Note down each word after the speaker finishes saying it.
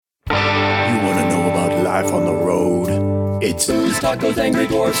life on the road. It's booze, tacos, angry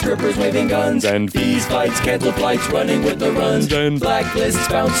dwarfs, strippers waving guns, and fees, fights, cancel flights, running with the runs, and blacklists,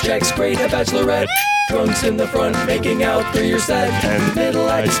 bounce checks, great a bachelorette, drunks in the front making out through your set, and middle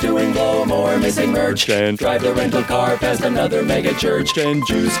acts doing blow more, missing merch, and drive the rental car past another mega church, and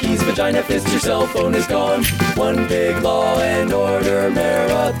juice keys, vagina fist, your cell phone is gone. One big Law and Order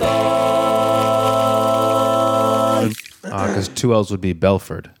marathon. Because 2 L's would be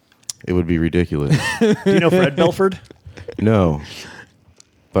Belford. It would be ridiculous. Do you know Fred Belford? No.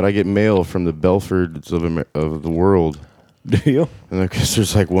 But I get mail from the Belfords of the world. Do you? And I guess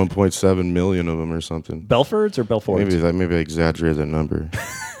there's like 1.7 million of them or something. Belfords or Belfords? Maybe I exaggerated that number.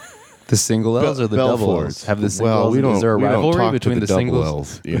 The single L's or the double L's? Have the single L's? We don't, is there a rivalry talk between to the singles?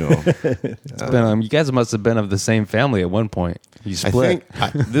 L's, you know. You guys must have been of the same family at one point. You split.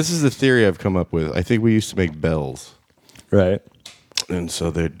 This is the theory I've come up with. I think we used to make bells. Right. And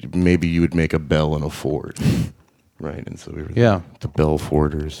so that maybe you would make a bell and a Ford. Right. And so we were the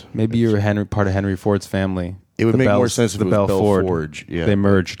Belforders. Maybe you were part of Henry Ford's family. It would make more sense if it was Belforge. Yeah. They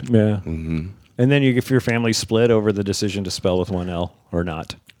merged. Yeah. Mm-hmm. And then if your family split over the decision to spell with one L or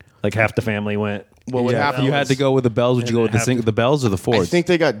not. Like half the family went. Well, what happened? You had to go with the bells. Would you go with the bells or the Fords? I think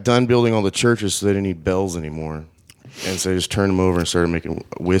they got done building all the churches, so they didn't need bells anymore. And so they just turned them over and started making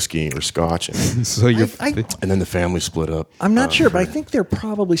whiskey or scotch. And, and then the family split up. I'm not sure, but I think they're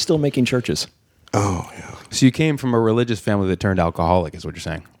probably still making churches. Oh, yeah. So you came from a religious family that turned alcoholic, is what you're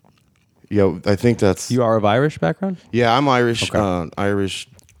saying? Yeah, I think that's... You are of Irish background? Yeah, I'm Irish. Okay. Irish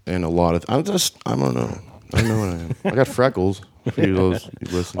and a lot of... I don't know. I know what I am. I got freckles.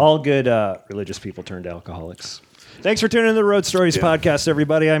 All good religious people turned alcoholics. Thanks for tuning in to the Road Stories podcast,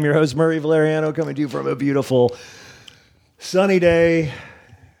 everybody. I'm your host, Murray Valeriano, coming to you from a beautiful sunny day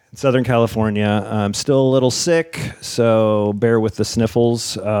in Southern California. I'm still a little sick, so bear with the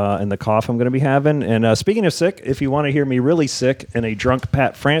sniffles and the cough I'm going to be having. And speaking of sick, if you want to hear me really sick and a drunk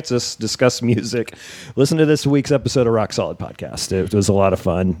Pat Francis discuss music, listen to this week's episode of Rock Solid Podcast. It was a lot of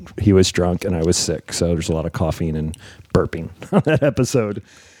fun. He was drunk and I was sick, so there's a lot of coughing and burping on that episode.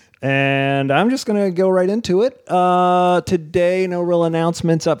 And I'm just going to go right into it. Today, no real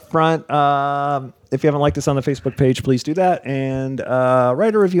announcements up front. If you haven't liked us on the Facebook page, please do that. And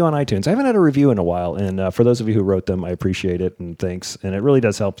write a review on iTunes. I haven't had a review in a while. And for those of you who wrote them, I appreciate it. And thanks. And it really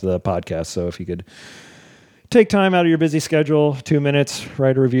does help the podcast. So if you could take time out of your busy schedule, 2 minutes,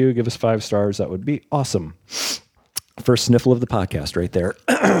 write a review, give us 5 stars, that would be awesome. First sniffle of the podcast right there.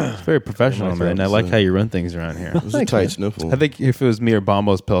 It's very professional, man. I like how you run things around here. It was a tight sniffle. I think if it was me or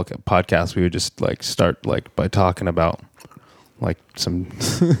Bombo's podcast, we would just start by talking about some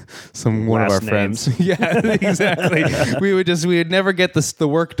one of our names. friends. Yeah, exactly. We'd never get the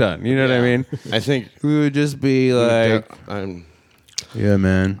work done. You know what I mean? I think we would just be like, yeah,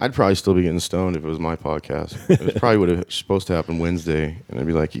 man. I'd probably still be getting stoned if it was my podcast. It probably would have supposed to happen Wednesday, and I'd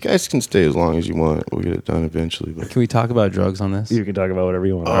be like, you guys can stay as long as you want. We'll get it done eventually. But can we talk about drugs on this? You can talk about whatever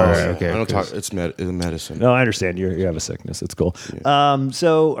you want. All right, okay. I don't talk. It's medicine. No, I understand. You have a sickness. It's cool. Yeah.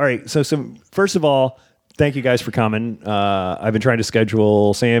 All right. So first of all, thank you guys for coming. I've been trying to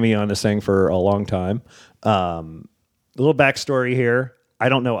schedule Sammy on this thing for a long time. A little backstory here. I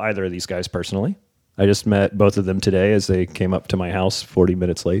don't know either of these guys personally. I just met both of them today as they came up to my house 40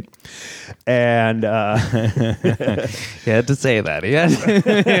 minutes late. And you had to say that. You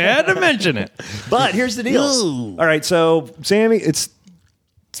had to mention it. But here's the deal. Ooh. All right, so Sammy,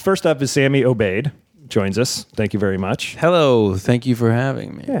 first up is Sammy Obeid. Joins us. Thank you very much. Hello. Thank you for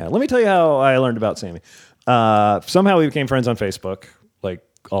having me. Yeah, let me tell you how I learned about Sammy. Somehow we became friends on Facebook, like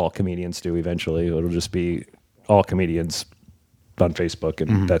all comedians do eventually. It'll just be all comedians on Facebook,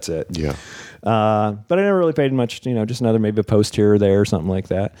 and that's it. Yeah. But I never really paid much, just maybe a post here or there or something like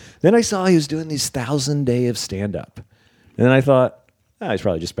that. Then I saw he was doing these 1,000 day of stand-up. And then I thought, he's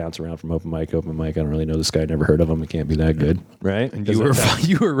probably just bouncing around from open mic. I don't really know this guy. Never heard of him. It can't be that good, right? And you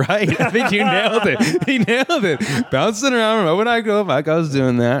were right. I think you nailed it. He nailed it. Bouncing around from open mic to open mic. I was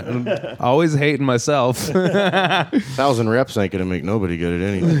doing that. Always hating myself. 1,000 reps ain't gonna make nobody good at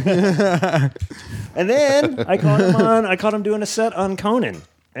anything. And then I caught him doing a set on Conan,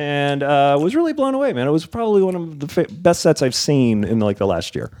 and was really blown away, man. It was probably one of the best sets I've seen in the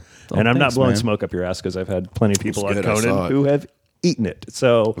last year. And I'm not blowing smoke up your ass because I've had plenty of people on Conan who have eaten it.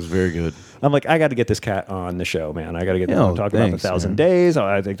 So it was very good. I'm like, I got to get this cat on the show, man. I got to get him talk about the 1,000 days.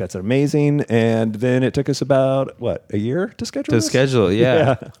 I think that's amazing. And then it took us about a year to schedule.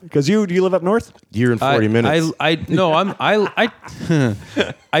 Yeah. Because you live up north. Year and 40 minutes. I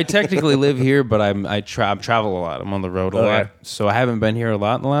technically live here, but I travel a lot. I'm on the road a lot, so I haven't been here a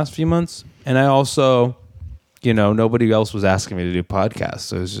lot in the last few months. And I also nobody else was asking me to do podcasts.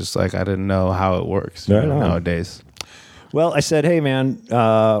 So it's just like I didn't know how it works nowadays. Well, I said, hey, man,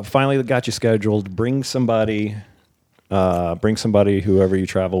 finally got you scheduled. Bring somebody, whoever you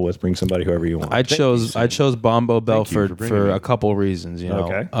travel with. Bring somebody, whoever you want. I chose Bombo Belford for a couple reasons.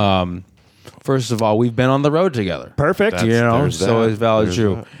 Okay. First of all, we've been on the road together. Perfect. So it's valid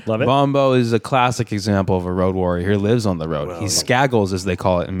true. Love it. Bombo is a classic example of a road warrior. He lives on the road. He skaggles, as they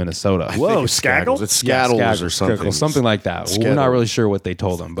call it in Minnesota. Whoa, skaggles? It's scattles or something. Something like that. We're not really sure what they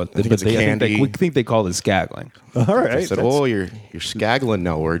told him, but we think they called it skaggling. All right. I said, you're skaggling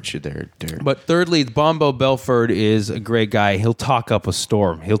now, aren't you there? But thirdly, Bombo Belford is a great guy. He'll talk up a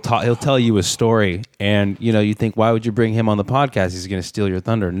storm. He'll tell you a story, and you think, why would you bring him on the podcast? He's going to steal your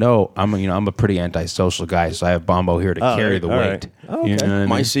thunder. No, I'm a pretty antisocial guy, so I have Bombo here to carry the weight. Right. Oh, okay.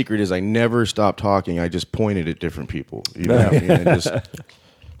 My secret is I never stop talking. I just pointed at different people. You know what I mean?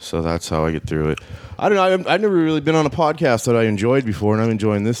 So that's how I get through it. I don't know. I've never really been on a podcast that I enjoyed before, and I'm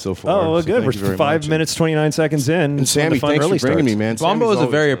enjoying this so far. Oh, well, good. We're 5 minutes, 29 seconds in. And Sammy, thanks for bringing me, man. Bombo is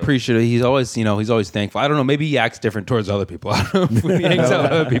very appreciative. He's always thankful. I don't know. Maybe he acts different towards other people. I don't know if he hangs out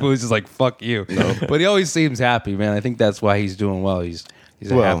with other people, he's just like, fuck you. No. But he always seems happy, man. I think that's why he's doing well. He's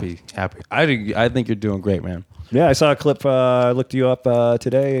happy. I think you're doing great, man. Yeah, I saw a clip. I looked you up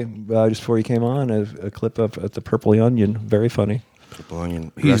today, just before you came on. A clip of the Purple Onion. Very funny. Purple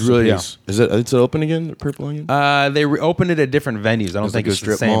Onion. He's really Is it open again? The Purple Onion. They opened it at different venues. I don't think it was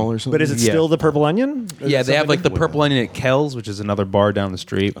strip the same mall or something. But is it still the Purple Onion? Yeah, they have like the Purple Onion at Kells, which is another bar down the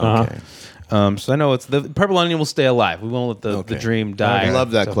street. Okay. So I know the Purple Onion will stay alive. We won't let the dream die. I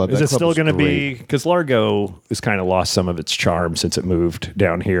love that club. Is That it club still was going to great. be? Because Largo has kind of lost some of its charm since it moved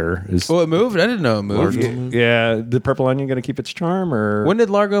down here. Oh, it moved? I didn't know it moved. Yeah, the Purple Onion going to keep its charm, or When did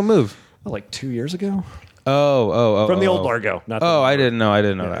Largo move? like 2 years ago? Oh. From the old Largo. Not the I didn't know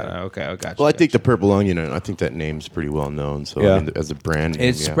that. Okay, I got you. Well, I think the Purple Onion, I think that name's pretty well known. So Yeah. I mean, as a brand name,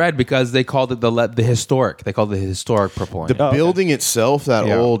 It spread because they called it the historic. They called it the historic Purple Onion. The building itself, that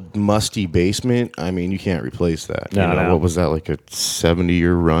Yeah. old musty basement, I mean, you can't replace that. No, no. What was that, like a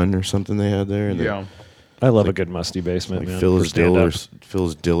 70-year run or something they had there? Yeah. I love a good musty basement, Like man. Phyllis for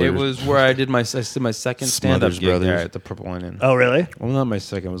stand-up. Diller. It was where I did my second stand-up Smothers gig there Brothers. at the Purple Onion. Oh, really? Well, not my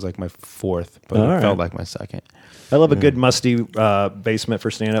second. It was like my fourth, but All it right. felt like my second. I love a good musty basement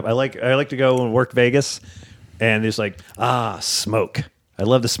for stand-up. I like to go and work Vegas, and there's like smoke. I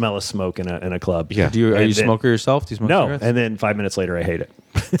love the smell of smoke in a club. Yeah. Are you a smoker yourself? Do you smoke No, cigarettes? and then 5 minutes later, I hate it.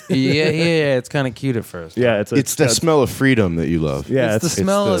 yeah. It's kind of cute at first. Yeah, It's the smell of freedom that you love. Yeah, It's the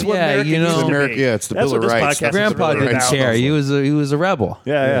smell of what America used to America, be. yeah, it's the That's Bill what of this Rights. podcast is Grandpa really didn't about. care. He was a rebel.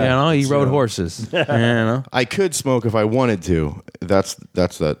 Yeah. He rode horses. I could smoke if I wanted to. That's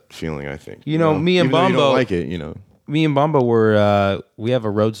that feeling, I think. Me and Even though you Bombo don't like it, Me and Bombo were we have a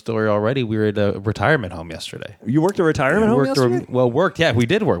road story already. We were at a retirement home yesterday. You worked a retirement home yesterday? Yeah, we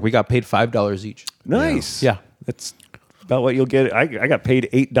did work. We got paid $5 each. Nice. Yeah. That's about what you'll get. I got paid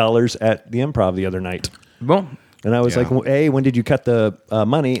 $8 at the Improv the other night. Well, And I was like, well, A, when did you cut the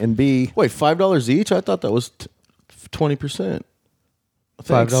money? And B, Wait, $5 each? I thought that was 20%.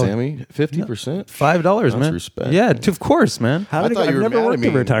 Thanks, $5. Sammy. 50%. $5, man. respect. Yeah, of course, man. how did it go? thought you I've were never mad at worked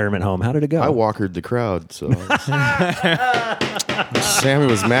a me. retirement home. How did it go? I walkered the crowd, so Sammy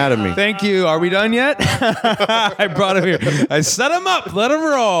was mad at me. Thank you. Are we done yet? I brought him here. I set him up. Let him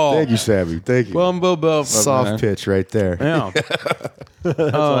roll. Thank you, Sammy. Thank you. Bombo Belford. Soft man. pitch right there. Yeah. That's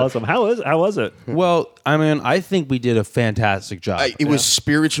awesome. How was it? Well, I mean, I think we did a fantastic job. It was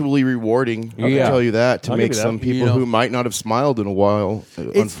spiritually rewarding. I can Yeah. tell you that. To I'll make give you that. some people who might not have smiled in a while,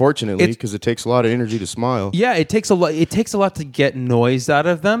 unfortunately, because it takes a lot of energy to smile. Yeah, it takes a lot. It takes a lot to get noise out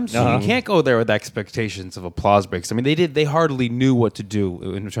of them. So you can't go there with expectations of applause breaks. I mean, they hardly knew what to do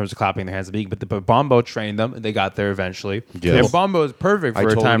in terms of clapping their hands and being. But Bombo trained them, and they got there eventually. Yes. And Bombo is perfect for I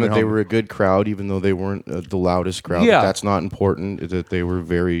a told them time that at they home. were a good crowd, even though they weren't the loudest crowd. Yeah. But that's not important. That they were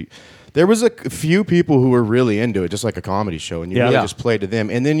very. There was a few people who were really into it, just like a comedy show, and you really just played to them.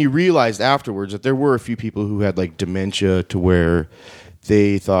 And then you realized afterwards that there were a few people who had like dementia, to where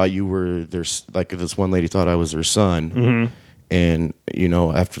they thought you were their, like this one lady thought I was their son. Mm-hmm. And,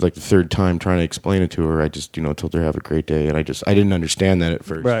 after like the third time trying to explain it to her, I just, told her have a great day. And I didn't understand that at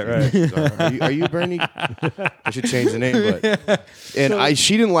first. Right. So, are you Bernie? I should change the name. But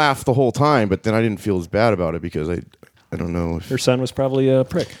she didn't laugh the whole time, but then I didn't feel as bad about it because I don't know if Her son was probably a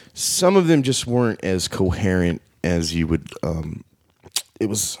prick. some of them just weren't as coherent as you would. It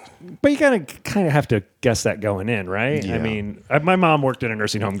was. But you kind of have to guess that going in, right? Yeah. I mean, my mom worked in a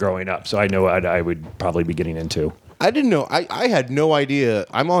nursing home growing up, so I know what I would probably be getting into. I didn't know. I had no idea.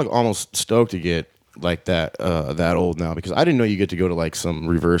 I'm almost stoked to get like that old now because I didn't know you get to go to like some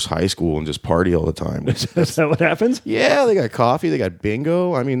reverse high school and just party all the time. Is that what happens? Yeah, they got coffee, they got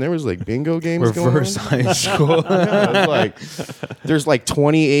bingo. I mean, there was like bingo games Reverse going on. high school. Yeah, like, there's like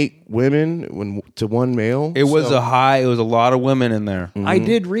 28 women to one male. It was it was a lot of women in there. I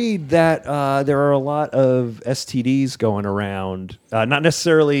did read that there are a lot of STDs going around, not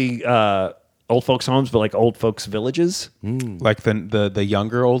necessarily old folks' homes, but like old folks' villages. Like the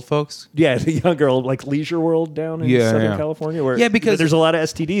younger old folks? Yeah, the younger old, like Leisure World down in Southern California. Where because there's a lot of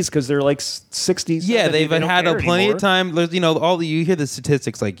STDs because they're like 60s. Yeah, they've had plenty anymore. of time. You know, you hear the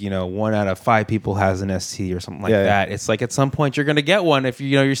statistics like 1 out of 5 people has an STD or something like that. Yeah. It's like at some point you're going to get one if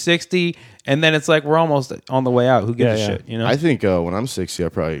you're 60, and then it's like we're almost on the way out. Who gives a shit? You know, I think when I'm 60, I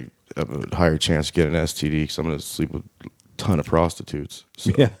probably have a higher chance to get an STD because I'm going to sleep with a ton of prostitutes.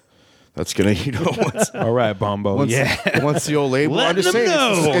 So. Yeah. That's gonna, all right, Bombo. Once the old label, letting them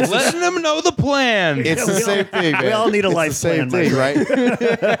know, letting them know the plan. It's the same thing, man. We all need a life plan, thing, right? It's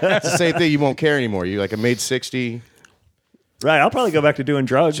the same thing. You won't care anymore. You like, I made 60. Right, I'll probably go back to doing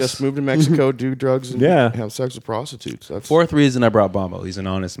drugs. Just move to Mexico, do drugs, and have sex with prostitutes. That's fourth reason I brought Bombo. He's an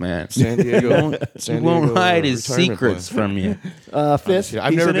honest man. San Diego. He won't hide his secrets from you. Fifth, I've he's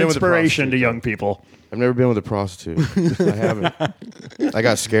never an been inspiration with to young people. I've never been with a prostitute. I haven't. I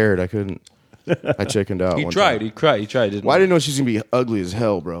got scared. I couldn't. I chickened out. He tried. He tried. Didn't well, I didn't know she's gonna be ugly as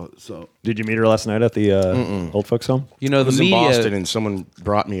hell, bro. So did you meet her last night at the old folks' home? You know, I was in Boston, and someone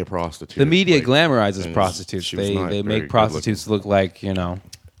brought me a prostitute. The media glamorizes prostitutes. They make prostitutes look like So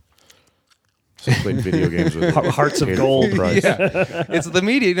played video games with Hearts of Gold. Yeah, it's the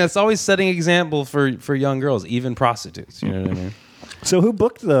media. It's always setting example for young girls, even prostitutes. You know what I mean? So who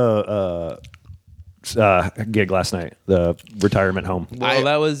booked the gig last night? The retirement home. Well,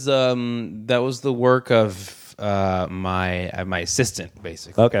 that was the work of my assistant,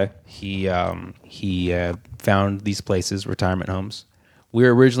 basically. Okay. He found these places, retirement homes. We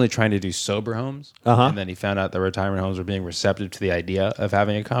were originally trying to do sober homes, and then he found out that retirement homes were being receptive to the idea of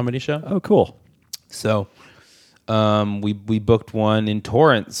having a comedy show. Oh, cool. So we booked one in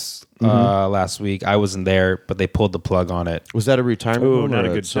Torrance last week. I wasn't there, but they pulled the plug on it. Was that a retirement home? Not a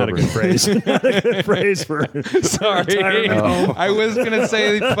good phrase. Not a good phrase for retirement home. I was going to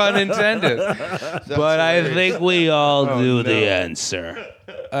say pun intended, but I think we all do the answer.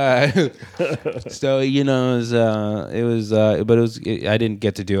 So I didn't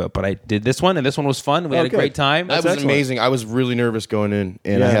get to do it, but I did this one, and this one was fun. We had a great time. That was amazing. I was really nervous going in,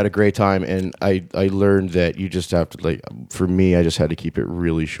 and I had a great time. And I learned that you just have to for me, I just had to keep it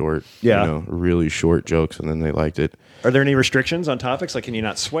really short. Yeah, really short jokes, and then they liked it. Are there any restrictions on topics? Like, can you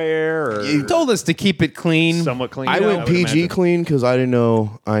not swear? Or you told us to keep it clean, somewhat clean. I went PG clean because I didn't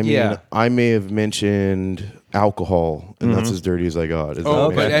know. I mean, I may have mentioned alcohol, and that's as dirty as I got.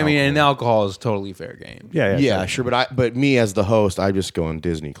 But I mean, and alcohol is totally fair game. Yeah, sure. But me as the host, I just going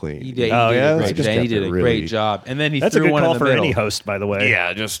Disney clean. He did a great job, and then that's threw a good one call in the for middle. any host, by the way.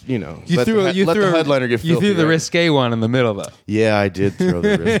 Yeah, just let the headliner get filthy. You threw the risque one in the middle, though. Yeah, I did throw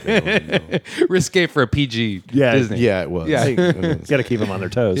the risque one. Risque for a PG Disney. Yeah, it was. Yeah. You got to keep them on their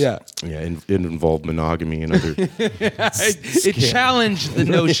toes. Yeah, it involved monogamy and other. It challenged the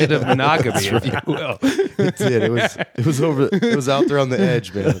notion of monogamy, if you will. It did. It was out there on the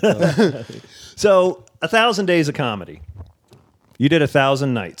edge, man. So 1,000 days of comedy. You did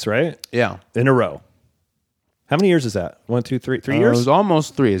 1,000 nights, right? Yeah, in a row. How many years is that? 1, 2, 3 years? It was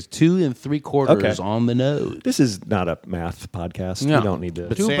almost 3. It's 2 3/4 on the nose. This is not a math podcast. No. We don't need to.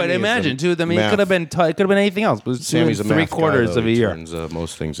 But imagine, too. I mean, it could have been anything else. But it was Sammy's 2 3/4 of a year. Turns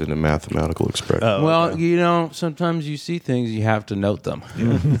most things into mathematical expression. Oh, well, sometimes you see things, you have to note them.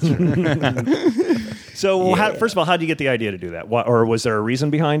 So, first of all, how did you get the idea to do that? Or was there a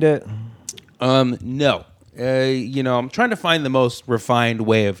reason behind it? No. I'm trying to find the most refined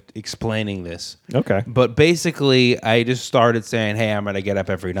way of explaining this. Okay. But basically, I just started saying, hey, I'm going to get up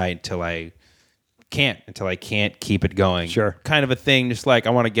every night until I can't keep it going. Sure. Kind of a thing, just like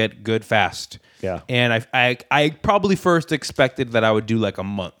I want to get good fast. Yeah. And I probably first expected that I would do like a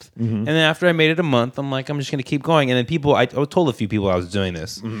month. Mm-hmm. And then after I made it a month, I'm like, I'm just going to keep going. And then I told a few people I was doing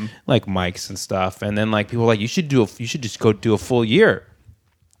this, like mics and stuff. And then like people were like, you should just go do a full year.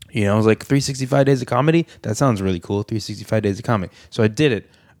 I was like, 365 days of comedy? That sounds really cool, 365 days of comedy. So I did it.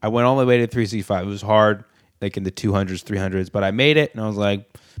 I went all the way to 365. It was hard, like in the 200s, 300s, but I made it, and I was like,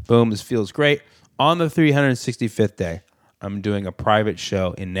 boom, this feels great. On the 365th day, I'm doing a private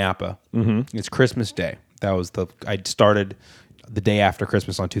show in Napa. Mm-hmm. It's Christmas Day. I started the day after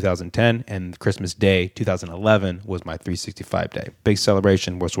Christmas on 2010, and Christmas Day 2011 was my 365 day. Big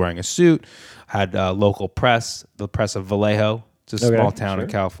celebration. Was wearing a suit. Had local press, the press of Vallejo. It's a small town in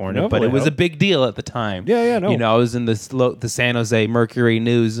California, but it was a big deal at the time. Yeah, no. You know, I was in the San Jose Mercury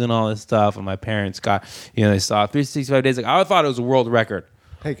News and all this stuff, and my parents got, you know, they saw 365 days. Like, I thought it was a world record.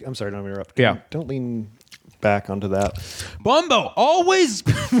 Hey, I'm sorry, don't interrupt. Yeah. Don't lean back onto that. Bombo, always.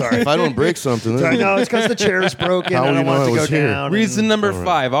 Sorry, if I don't break something. Sorry, no, it's because the chair is broken. I don't want it to go down. Reason number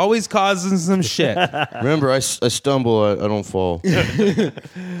 5, always causing some shit. Remember, I stumble, I don't fall.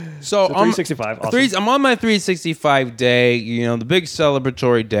 So 365, awesome. I'm on my 365 day, you know, the big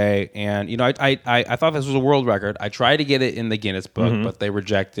celebratory day, and you know, I thought this was a world record. I tried to get it in the Guinness Book, but they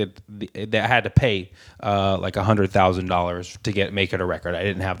rejected. They had to pay like $100,000 to make it a record. I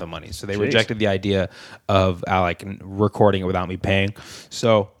didn't have the money, so they rejected the idea of like recording it without me paying.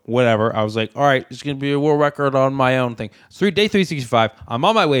 So whatever, I was like, all right, it's gonna be a world record on my own thing. It's day 365. I'm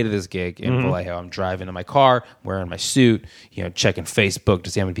on my way to this gig in Vallejo. I'm driving in my car, wearing my suit, you know, checking Facebook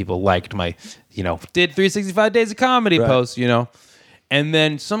to see how many people liked my, you know, did 365 days of comedy post, you know. And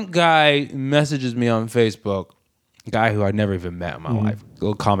then some guy messages me on Facebook, a guy who I'd never even met in my life, a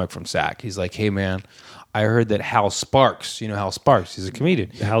little comic from SAC. He's like, hey man, I heard that Hal Sparks, you know Hal Sparks, he's a comedian.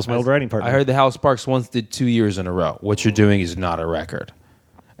 Hal's my old writing partner. I heard that Hal Sparks once did 2 years in a row. What you're doing is not a record.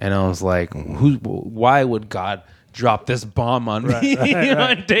 And I was like, why would God drop this bomb on me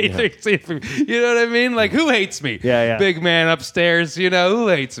on day 365? You know what I mean? Like, who hates me? Yeah. Big man upstairs, you know, who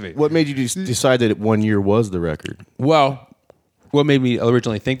hates me? What made you decide that 1 year was the record? Well, what made me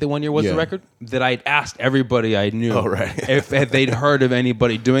originally think that 1 year was the record? That I'd asked everybody I knew if they'd heard of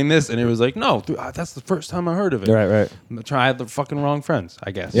anybody doing this, and it was like, no, that's the first time I heard of it. Right. I had the fucking wrong friends,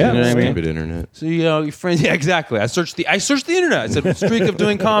 I guess. Yeah, you know what I mean? Stupid internet. So you know, your friends. Yeah, exactly. I searched the internet. I said streak of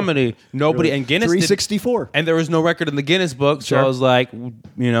doing comedy. Nobody and Guinness 364, and there was no record in the Guinness book. So I was like,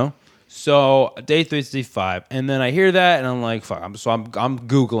 you know. So day 365, and then I hear that, and I'm like, "Fuck!" I'm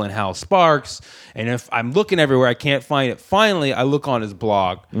googling Hal Sparks, and if I'm looking everywhere, I can't find it. Finally, I look on his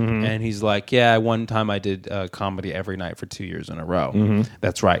blog, and he's like, "Yeah, one time I did comedy every night for 2 years in a row.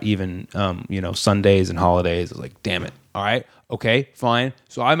 That's right, even you know, Sundays and holidays." I was like, "Damn it! All right, okay, fine."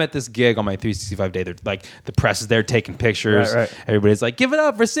 So I'm at this gig on my 365 day. They're like, the press is there taking pictures. Right. Everybody's like, "Give it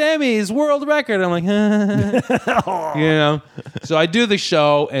up for Sammy's world record." I'm like, you know. So I do the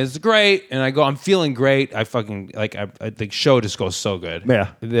show, and it's great, and I go, I'm feeling great. I fucking like, the show just goes so good. Yeah.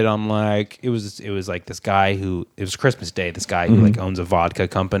 That I'm like, it was like this guy who, it was Christmas Day. This guy who like owns a vodka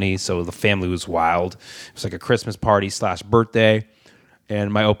company, so the family was wild. It was like a Christmas party / birthday.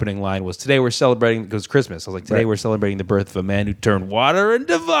 And my opening line was, today we're celebrating, because Christmas. I was like, today we're celebrating the birth of a man who turned water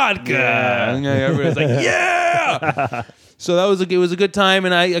into vodka. Yeah. And everybody's like, yeah! So it was a good time,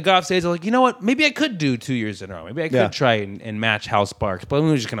 and I got off stage. I was like, you know what? Maybe I could do 2 years in a row. Maybe I could try and match Hal Sparks. But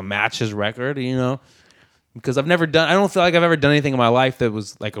I'm just going to match his record, you know? Because I don't feel like I've ever done anything in my life that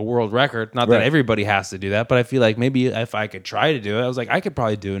was like a world record. Not that everybody has to do that, but I feel like maybe if I could try to do it, I was like, I could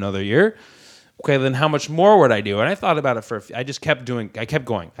probably do another year. Okay, then how much more would I do? And I thought about it I just kept going. I kept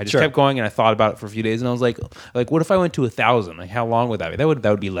going, and I thought about it for a few days, and I was like, what if I went to 1,000? Like, how long would that be? That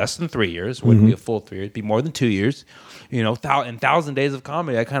would be less than 3 years. It wouldn't be a full 3 years. It'd be more than 2 years. You know, 1,000 days of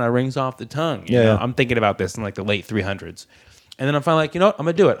comedy, that kind of rings off the tongue. You know? I'm thinking about this in like the late 300s. And then I'm finally like, you know what? I'm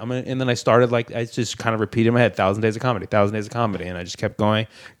going to do it. And then I started like, I just kind of repeated in my head, 1,000 days of comedy, 1,000 days of comedy. And I just kept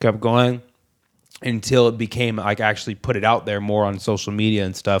going. Until it became like, I actually put it out there more on social media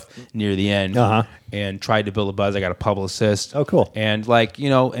and stuff near the end, and tried to build a buzz. I got a publicist. Oh, cool. And like, you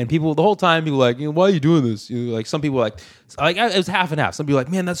know, and people the whole time, people were like, you know, why are you doing this? You know, like some people were like it was half and half. Some people were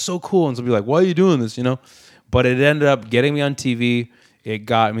like, man, that's so cool. And some people were like, why are you doing this? You know, but it ended up getting me on TV. It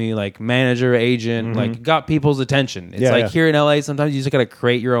got me like manager, agent, like it got people's attention. It's here in LA, sometimes you just got to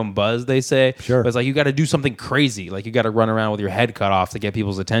create your own buzz, they say. Sure. But it's like you got to do something crazy. Like you got to run around with your head cut off to get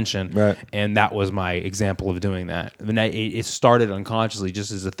people's attention. Right. And that was my example of doing that. And it started unconsciously just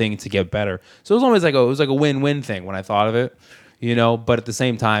as a thing to get better. So it was always like a win-win thing when I thought of it. You know, but at the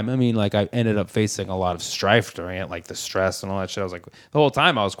same time, I mean, like I ended up facing a lot of strife during it, like the stress and all that shit. I was like, the whole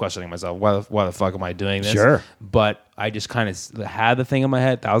time I was questioning myself, why the fuck am I doing this? Sure. But I just kind of had the thing in my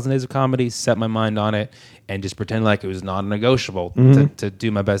head, 1,000 Days of Comedy, set my mind on it, and just pretend like it was non-negotiable to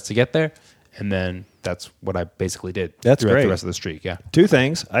do my best to get there. And then that's what I basically did throughout the rest of the streak. Yeah. Two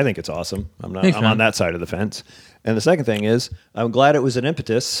things. I think it's awesome. I'm on that side of the fence. And the second thing is, I'm glad it was an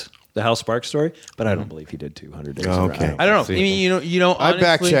impetus, the Hal Sparks story, but I don't believe he did 200 days. Okay. I don't know. I mean, you know.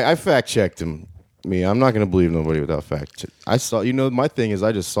 Honestly, I fact checked him. I'm not going to believe nobody without fact check. I saw. You know, my thing is,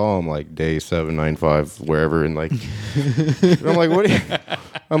 I just saw him like day 795 wherever, and like, and I'm like,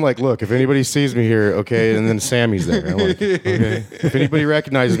 I'm like, look, if anybody sees me here, okay, and then Sammy's there. I'm like, okay. If anybody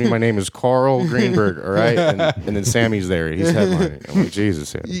recognizes me, my name is Carl Greenberg, all right? And then Sammy's there. He's headlining. I'm like, Jesus,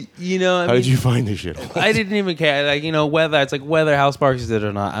 Sammy. How did you find this shit? I didn't even care. Like, whether House Parties did it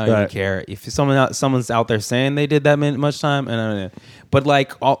or not, I don't even care. If someone's out there saying they did that much time, and I don't know. But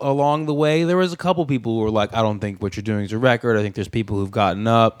like along the way, there was a couple people who were like, I don't think what you're doing is a record. I think there's people who've gotten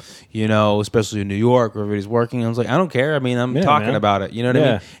up, especially in New York where everybody's working. I was like, I don't care. I mean, I'm talking about it. You know what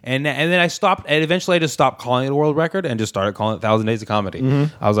I mean? And then I stopped, and eventually I just stopped calling it a world record and just started calling it 1,000 Days of Comedy.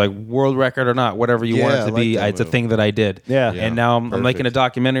 I was like, world record or not, whatever you want it to be, it's a thing that I did. Yeah. And now I'm making a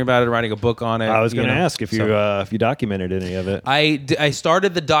documentary about it, writing a book on it. I was going to ask if you documented any of it. I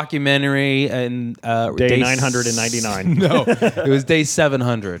started the documentary in day 999. No, it was day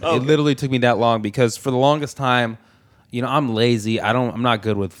 700. It literally took me that long because for the longest time, I'm lazy. I'm not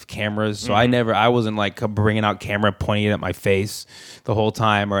good with cameras, so I wasn't like bringing out camera, pointing it at my face the whole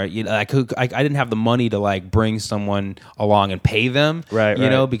time, or I didn't have the money to like bring someone along and pay them,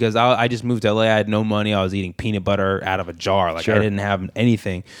 right? Because I just moved to LA. I had no money. I was eating peanut butter out of a jar. Like I didn't have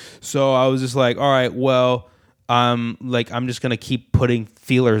anything, so I was just like, all right, well. I'm just gonna keep putting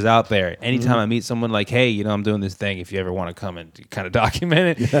feelers out there. Anytime I meet someone, like, hey, I'm doing this thing. If you ever want to come and kind of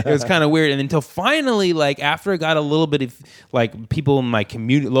document it, it was kind of weird. And until finally, like after I got a little bit of like people in my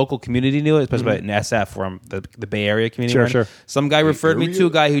local community knew it, especially in SF, from the Bay Area community. Sure. Some guy referred me to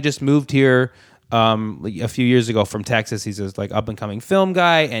a guy who just moved here. A few years ago from Texas. He's this like up and coming film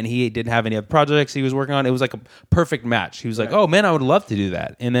guy, and he didn't have any other projects he was working on. It was like a perfect match. He was like, "Oh man, I would love to do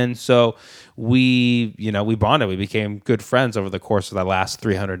that." And then so we bonded. We became good friends over the course of the last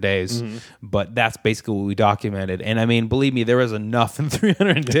 300 days. But that's basically what we documented. And I mean, believe me, there was enough in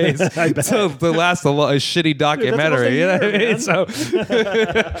 300 days to last a shitty documentary. Dude, you know what I mean?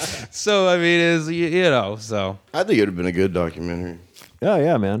 So I mean, is so I think it would have been a good documentary. Oh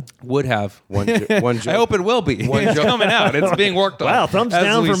yeah, man. Would have one joke. I hope it will be. It's coming out. It's being worked on. Wow, thumbs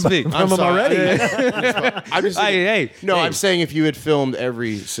down from him already. I'm saying if you had filmed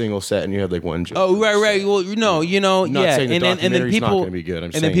every single set and you had like one joke. Oh, right. Well, not saying the documentary's not going to be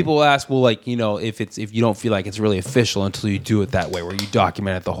good. Then people will ask, well, like, if you don't feel like it's really official until you do it that way, where you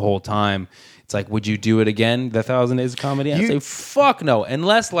document it the whole time. It's like, would you do it again, the 1,000 Days of Comedy? I'd say, fuck no.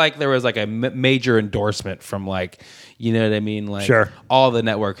 Unless, like, there was, like, a major endorsement from, like, you know what I mean? Like, all the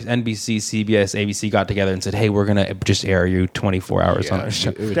networks, NBC, CBS, ABC got together and said, hey, we're going to just air you 24 hours on our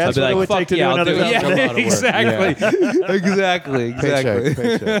show. That's what it would take to do another 1,000 days. Exactly.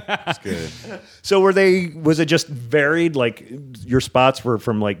 Paycheck. That's good. So was it just varied? Like, your spots were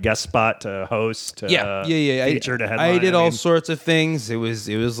from, like, guest spot to host to feature to headline? I did all sorts of things. It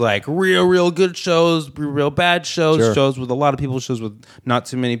was like, real good shows, real bad shows, shows with a lot of people, shows with not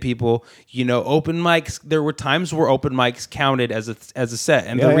too many people. Open mics. There were times where open mics counted as a set,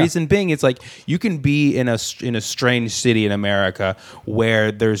 and the reason being, it's like you can be in a strange city in America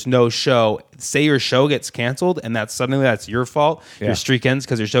where there's no show. Say your show gets canceled, and that's your fault. Your streak ends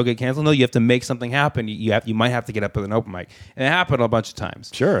because your show get canceled. No, you have to make something happen. You might have to get up with an open mic, and it happened a bunch of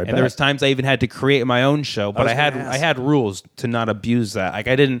times. Sure, and there was times I even had to create my own show, but I had rules to not abuse that. Like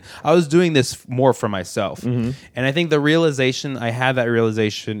I was doing this more for myself, and I think I had that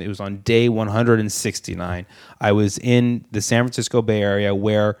realization. It was on day 169. I was in the San Francisco Bay Area,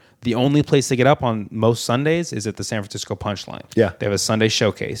 where the only place to get up on most Sundays is at the San Francisco Punchline. Yeah. They have a Sunday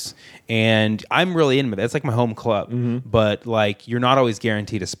showcase. And I'm really into it. It's like my home club. But like, you're not always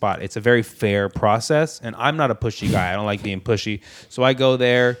guaranteed a spot. It's a very fair process. And I'm not a pushy guy. I don't like being pushy. So I go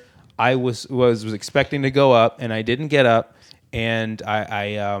there. I was expecting to go up, and I didn't get up. And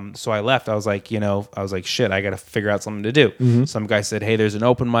so I left. I was like, shit, I got to figure out something to do. Some guy said, hey, there's an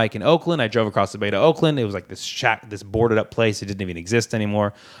open mic in Oakland. I drove across the bay to Oakland. It was like this boarded up place. It didn't even exist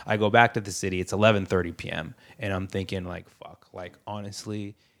anymore. I go back to the city. It's 11:30 p.m. And I'm thinking, like, fuck, like,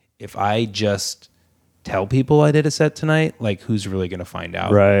 honestly, if I just tell people I did a set tonight, like, who's really going to find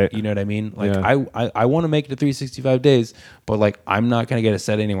out? Right. You know what I mean? Like, I want to make it to 365 days, but like, I'm not going to get a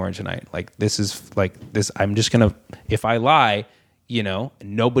set anywhere tonight. Like, this is like this. I'm just going to, if I lie,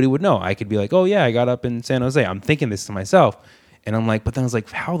 nobody would know. I could be like, oh yeah, I got up in San Jose. I'm thinking this to myself. And I'm like, but then I was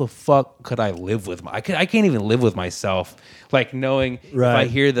like, how the fuck could I live with I can't even live with myself. Like, knowing if I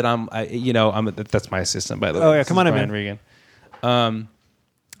hear that that's my assistant, by the way. Oh yeah, come on in, Brian man. Regan.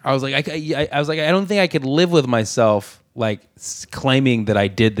 I was like, I don't think I could live with myself, like, claiming that I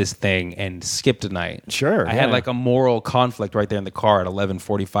did this thing and skipped a night. Sure. I had like a moral conflict right there in the car at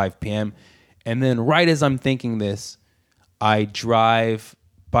 11:45 p.m. And then right as I'm thinking this, I drive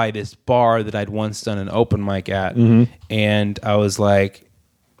by this bar that I'd once done an open mic at. And I was like,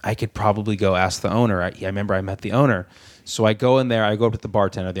 I could probably go ask the owner. I remember I met the owner. So I go in there, I go up to the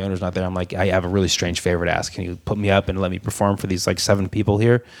bartender, the owner's not there. I'm like, I have a really strange favor to ask. Can you put me up and let me perform for these like 7 people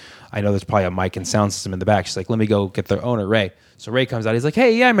here? I know there's probably a mic and sound system in the back. She's like, let me go get the owner, Ray. So Ray comes out. He's like,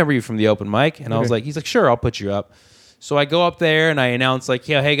 hey, yeah, I remember you from the open mic. And I was like, he's like, sure, I'll put you up. So I go up there and I announce like,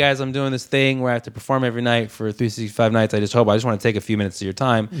 yeah, hey guys, I'm doing this thing where I have to perform every night for 365 nights. I just want to take a few minutes of your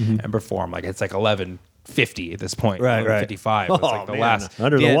time and perform. Like it's like 11:50 at this point, right? 55. It's like the last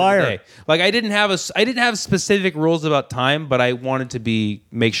under the wire. Like I didn't have specific rules about time, but I wanted to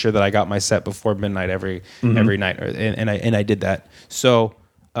make sure that I got my set before midnight every night, and I did that. So.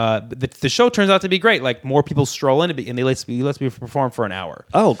 The show turns out to be great. Like more people stroll in and they lets me perform for an hour.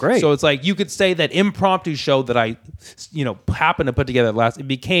 Oh, great! So it's like you could say that impromptu show that I, happened to put together at last. It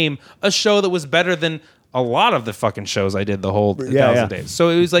became a show that was better than a lot of the fucking shows I did the whole 1,000 days. So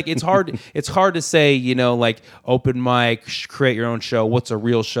it was like it's hard. It's hard to say like open mic, create your own show. What's a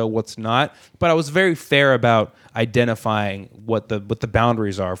real show? What's not? But I was very fair about identifying what the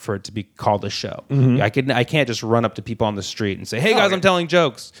boundaries are for it to be called a show. I can't just run up to people on the street and say, "Hey guys, I'm telling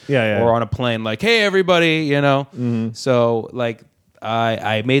jokes." Or on a plane, like, "Hey everybody," So like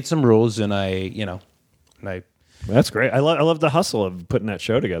I made some rules and That's great. I love the hustle of putting that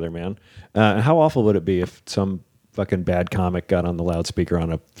show together, man. How awful would it be if some fucking bad comic got on the loudspeaker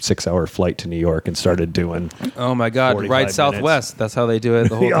on a 6-hour flight to New York and started doing? Oh my God! Ride Southwest. Minutes. That's how they do it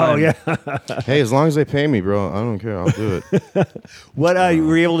the whole time. Oh yeah. Hey, as long as they pay me, bro, I don't care. I'll do it. What?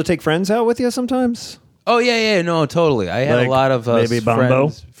 Were you able to take friends out with you sometimes? Oh yeah, no, totally. I had a lot of maybe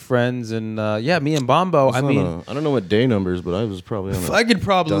Bombo friends, and me and Bombo. I mean, I don't know what day numbers, but I was probably on. I could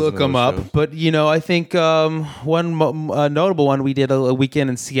probably look them up, shows. But I think one notable one we did a weekend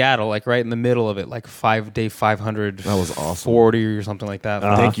in Seattle, like right in the middle of it, like 5-day 500. That was awesome. 40 or something like that.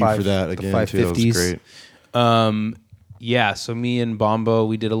 Thank you for that again. Too. That was great. Yeah, so me and Bombo,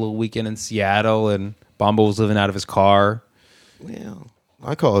 we did a little weekend in Seattle, and Bombo was living out of his car. Well,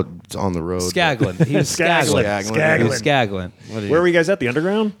 I call it on the road. Skaggling. He was skaggling. He was skaggling. Where were you guys at? The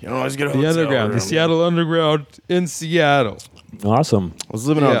Underground? You know, I was getting the Underground. The Seattle Underground in Seattle. Awesome. I was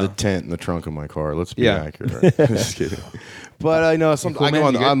living out of the tent in the trunk of my car. Let's be accurate. Just kidding. But I know some. Cool,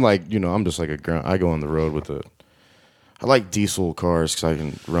 I'm just like I go on the road with a. I like diesel cars because I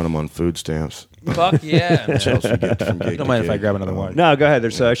can run them on food stamps. Fuck yeah! Don't mind if I grab another water. No, go ahead.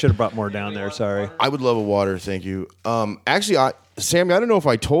 I should have brought more down there. Sorry. I would love a water. Thank you. Actually, Sammy, I don't know if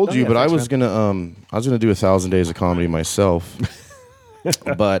I told you, but I was gonna do 1,000 days of comedy myself,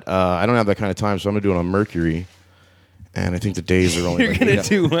 but I don't have that kind of time, so I'm gonna do it on Mercury. And I think the days are only. You're gonna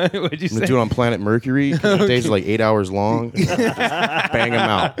do what? What'd you say? I'm gonna do it on Planet Mercury. The days are like 8 hours long. Bang them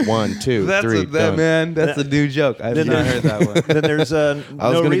out. 1, 2, 3. Man, that's a new joke. I've not heard that one. Then there's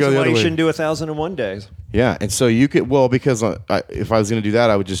no reason why you shouldn't do 1,001 days. Yeah, and so you could because if I was gonna do that,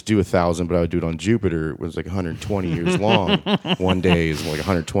 I would just do 1,000, but I would do it on Jupiter. It was like 120 years long. One day is like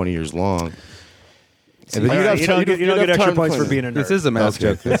 120 years long. And then you don't get extra points for being a nerd. This is a math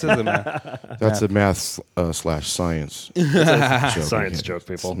joke. This is a math. That's a math / science. Science joke,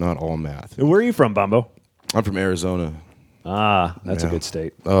 people. It's not all math. Where are you from, Bombo? I'm from Arizona. That's a good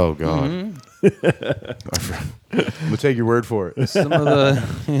state. Oh God. I'm gonna take your word for it. Some of the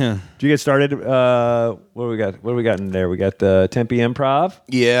Did you get started? What do we got? What do we got in there? We got the Tempe Improv.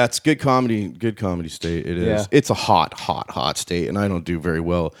 Yeah, it's good comedy. Good comedy state. It is. Yeah. It's a hot state, and I don't do very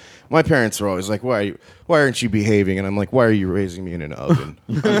well. My parents are always like, "Why aren't you behaving?" And I'm like, "Why are you raising me in an oven?"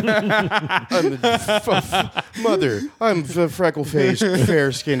 Mother, I'm a freckle-faced,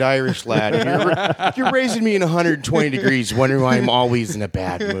 fair-skinned Irish lad. And you're raising me in 120 degrees, wondering why I'm always in a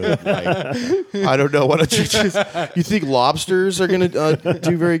bad mood. Like, I don't know. Why don't you just? You think lobsters are going to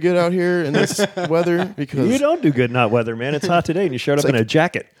do very good out here in this weather? Because you don't do good in hot weather, man. It's hot today, and you showed up in a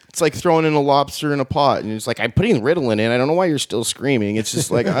jacket. It's like throwing in a lobster in a pot, and it's like, I'm putting Ritalin in. I don't know why you're still screaming. It's just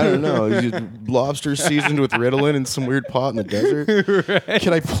like, I don't know. Lobster seasoned with Ritalin in some weird pot in the desert. Right.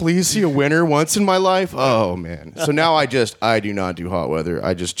 Can I please see a winter once in my life? Oh man. So now I do not do hot weather.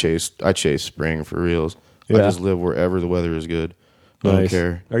 I chase spring for reals. Yeah. I just live wherever the weather is good. I don't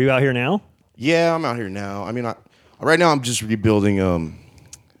care. Are you out here now? Yeah, I'm out here now. I mean, right now I'm just rebuilding.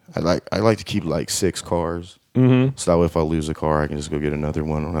 I like to keep like 6 cars. Mm-hmm. So that way if I lose a car, I can just go get another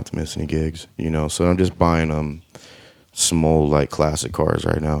one. I don't have to miss any gigs, So I'm just buying some old like classic cars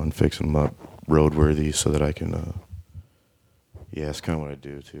right now and fixing them up roadworthy so that I can. Yeah, it's kind of what I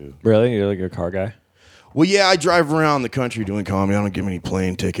do too. Really, you're like a car guy? Well, yeah, I drive around the country doing comedy. I don't get many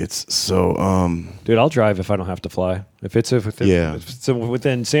plane tickets, so. Dude, I'll drive if I don't have to fly. If it's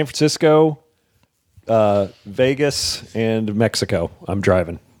within San Francisco, Vegas, and Mexico, I'm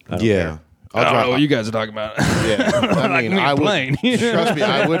driving. I don't care. I don't know what you guys are talking about. Yeah, I mean, trust me,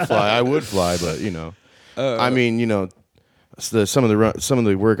 I would fly. But I mean, some of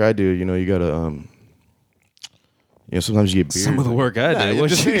the work I do, you gotta sometimes you get beer. Some of the work I do.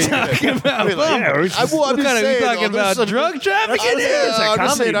 What you talking about? I'm just talking about drug trafficking? I'm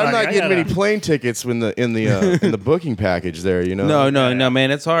just saying I'm not getting many plane tickets in the booking package there. No,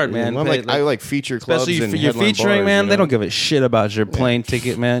 man, it's hard, man. I like feature clubs, especially and you're featuring, bars, man. They don't give a shit about your plane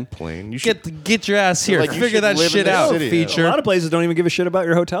ticket, man. You should get your ass here. Figure that shit out. Feature. A lot of places don't even give a shit about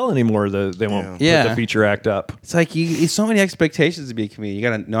your hotel anymore. They won't put the feature act up. It's like so many expectations to be a comedian. You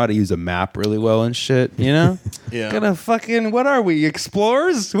gotta know how to use a map really well and shit. Yeah. Gotta fucking, what are we,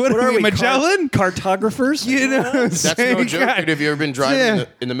 explorers? What are we, Magellan? Cartographers? That's no joke, dude. Have you ever been driving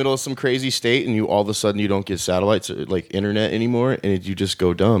in the middle of some crazy state and all of a sudden you don't get satellites or like internet anymore and you just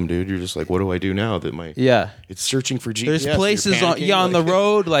go dumb, dude? You're just like, what do I do now that it's searching for GPS? There's places on the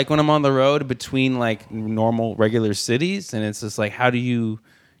road, like when I'm on the road between like normal regular cities, and it's just like, how do you,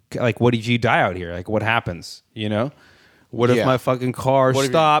 like, what did you die out here? Like, what happens? What if my fucking car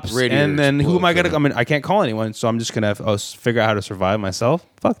stops and then who am I going to? I mean, I can't call anyone, so I'm just going to figure out how to survive myself.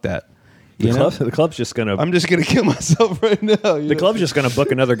 Fuck that. The club's just going to... I'm just going to kill myself right now. The club's just going to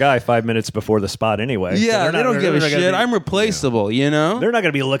book another guy 5 minutes before the spot anyway. Yeah, so they don't give a shit. I'm replaceable, They're not going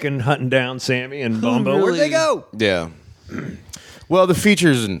to be hunting down Sammy and Bombo. Really? Where'd they go? Yeah. Well, the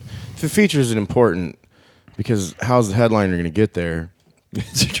features are important because how's the headliner going to get there?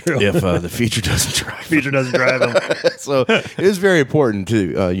 It's true. If the feature doesn't drive them. So it is very important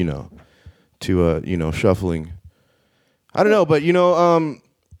to shuffling. I don't know, but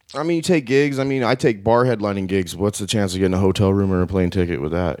I mean, you take gigs. I mean, I take bar headlining gigs. What's the chance of getting a hotel room or a plane ticket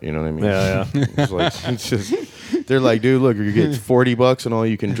with that? You know what I mean? Yeah. It's just they're like, dude, look, you get $40 and all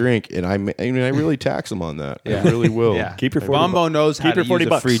you can drink, and I really tax them on that. Yeah. I really will. Yeah. Keep your $40. Bombo knows how to use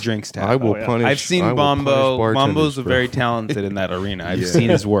a free drinks tab. I will punish. I've seen Bombo. Bombo's very talented in that arena. I've seen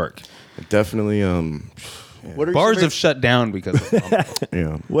his work. Definitely. Bars have shut down because of Bombo.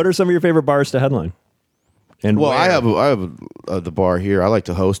 Yeah. What are some of your favorite bars to headline? And well, I have the bar here. I like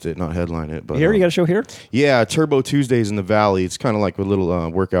to host it, not headline it. But here, you got a show here? Yeah, Turbo Tuesdays in the Valley. It's kind of like a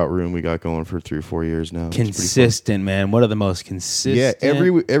little workout room we got going for 3 or 4 years now. Consistent, man. One of the most consistent. Yeah,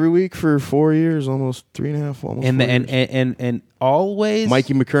 every week for 4 years, almost 3.5, almost. And always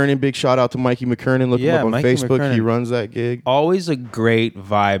Mikey McKernan. Big shout out to Mikey McKernan. Look him up on Mikey Facebook. McKernan. He runs that gig. Always a great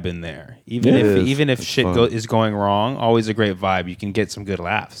vibe in there. Even if shit is going wrong, always a great vibe. You can get some good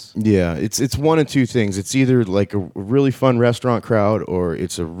laughs. Yeah, it's one of two things. It's either like a really fun restaurant crowd or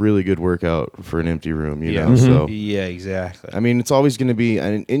it's a really good workout for an empty room. You know, Mm-hmm. so yeah, exactly. I mean, it's always going to be,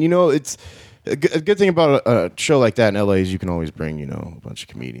 and it's a good thing about a show like that in LA is you can always bring a bunch of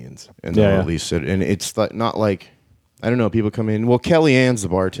comedians and they'll at least sit, and it's not like. I don't know. People come in. Well, Kelly Ann's the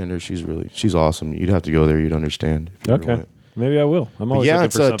bartender. She's awesome. You'd have to go there. You'd understand. Okay. Maybe I will. I'm always looking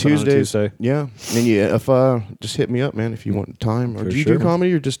for something Tuesdays. on a Tuesday. Yeah. And if just hit me up, man, if you want time. Or do you do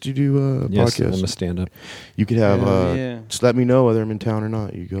comedy or just do you do yes, podcasts? I'm a stand-up. You could have just let me know whether I'm in town or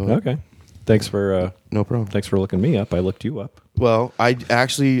not. You go. Okay. Thanks for no problem. Thanks for looking me up. I looked you up. Well, I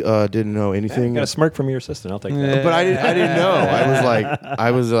actually didn't know anything. Got a smirk from your assistant. I'll take that. But I didn't know.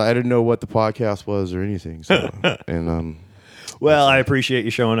 I didn't know what the podcast was or anything. So and Well, I appreciate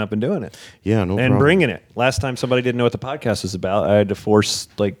you showing up and doing it. Yeah, no problem. And bringing it. Last time somebody didn't know what the podcast was about, I had to force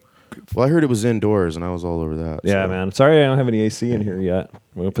Well, I heard it was indoors, and I was all over that. Yeah, man. Sorry I don't have any AC in here yet.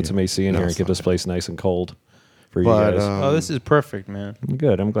 We're going to put some AC in here and keep this place nice and cold for you guys. This is perfect, man.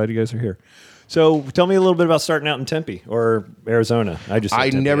 Good. I'm glad you guys are here. So tell me a little bit about starting out in Tempe or Arizona. I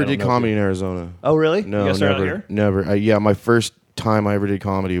never did comedy in Arizona. Oh, really? No, you got started never. Out here? Never. My first time I ever did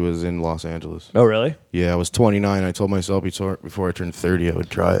comedy was in Los Angeles. Oh, really? Yeah, I was 29. I told myself before I turned 30 I would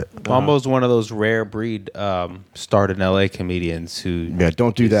try it. Bombo's one of those rare breed start in LA comedians who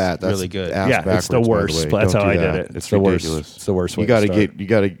don't do that. That's really good. It's the worst. That's how I did it. It's the ridiculous. Worst. It's the worst way. You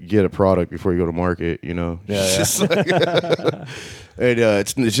got to get a product before you go to market. Yeah.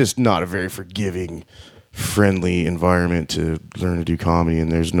 It's just not a very forgiving, friendly environment to learn to do comedy,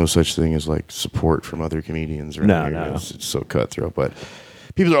 and there's no such thing as like support from other comedians. No. It's so cutthroat. But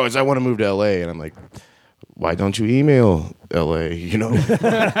people are always, I want to move to LA, and I'm like, why don't you email LA?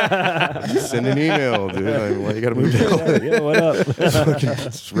 Send an email, dude. Why you got to move to LA? Yeah, what up?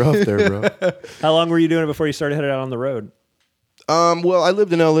 It's rough there, bro. How long were you doing it before you started headed out on the road? Well, I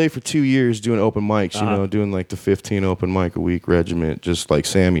lived in LA for 2 years doing open mics, doing like the 15 open mic a week regiment. Just like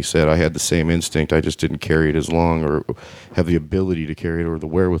Sammy said, I had the same instinct. I just didn't carry it as long or have the ability to carry it or the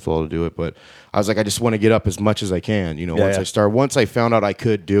wherewithal to do it. But I was like, I just want to get up as much as I can. Once I found out I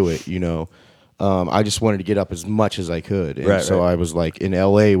could do it, I just wanted to get up as much as I could. And I was like, in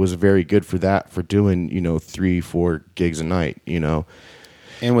LA, it was very good for that, for doing, 3-4 gigs a night,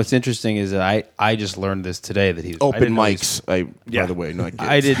 And what's interesting is that I just learned this today that he's open mics. By the way, not gigs.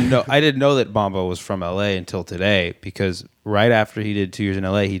 I didn't know that Bombo was from LA until today, because right after he did 2 years in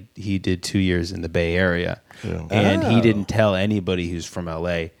LA, he did 2 years in the Bay Area, and he didn't tell anybody who's from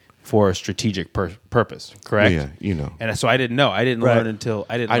LA for a strategic purpose. Correct? Yeah, you know. And so I didn't know. I didn't learn until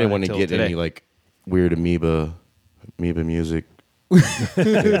I didn't. I didn't want to get today. any like weird amoeba music. You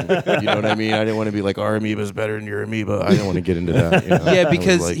know what I mean? I didn't want to be like, our amoeba's better than your amoeba. I didn't want to get into that. You know? Yeah,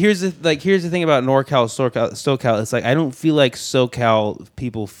 because here's the thing about NorCal, SoCal. It's like I don't feel like SoCal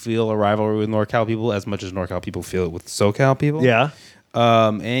people feel a rivalry with NorCal people as much as NorCal people feel it with SoCal people. Yeah.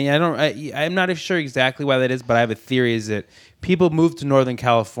 And I'm not sure exactly why that is, but I have a theory: is that people move to Northern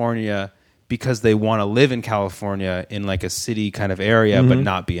California because they want to live in California in like a city kind of area, but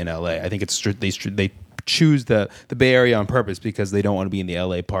not be in LA. I think it's they choose the Bay Area on purpose because they don't want to be in the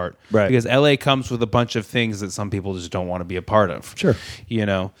LA part. Right. Because LA comes with a bunch of things that some people just don't want to be a part of. Sure. You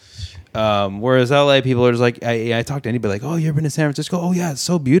know? Whereas LA people are just like, I talk to anybody like, oh, you ever been to San Francisco? Oh yeah, it's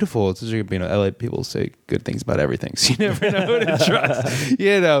so beautiful. It's just, you know, LA people say good things about everything, so you never know who to trust.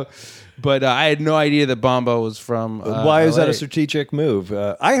 You know? But I had no idea that Bombo was from Why is LA. that a strategic move?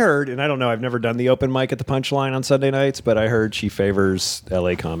 I heard, and I don't know, I've never done the open mic at the Punchline on Sunday nights, but I heard she favors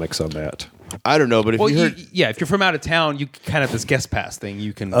LA comics on that. I don't know, but if you heard, if you're from out of town, you kind of have this guest pass thing.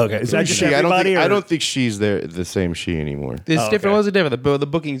 You can Is that just everybody? I don't think she's the same she anymore. It's different. Was it different? The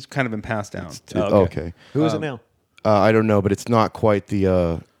booking's kind of been passed down. Okay. Who is it now? I don't know, but it's not quite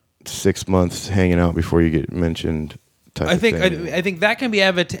the 6 months hanging out before you get mentioned. I think that can be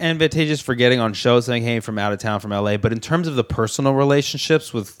advantageous for getting on shows, saying, "Hey, from out of town, from LA." But in terms of the personal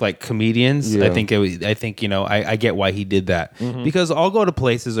relationships with like comedians, I think you know, I get why he did that, because I'll go to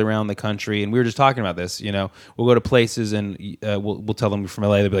places around the country, and we were just talking about this. You know, we'll go to places and we'll tell them we're from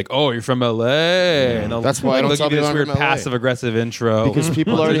LA. They'll be like, "Oh, you're from LA," and that's why I don't give you this weird passive aggressive intro because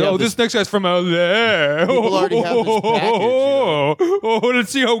people already. This next guy's from LA. People already have this package. Oh, let's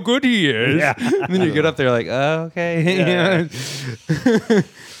see how good he is. Yeah. And then you get up there like, oh, okay. Yeah.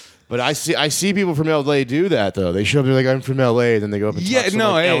 But I see people from LA do that though. They show up, they're like, I'm from LA, and then they go up and talk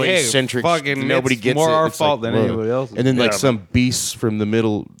LA centric. Nobody gets more it. our it's fault like, than anybody else. And then like some beasts from the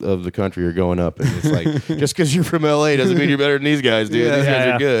middle of the country are going up, and it's like just because you're from LA doesn't mean you're better than these guys, dude. These guys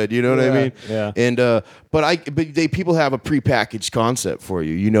are good. You know what I mean? Yeah. And but people have a prepackaged concept for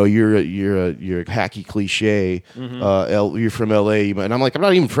you. You know, you're a hacky cliche. You're from LA, and I'm like, I'm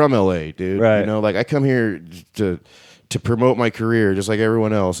not even from LA, dude. Right. You know, like I come here to promote my career just like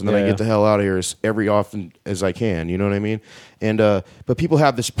everyone else, and then I get the hell out of here as often as I can. You know what I mean? And but people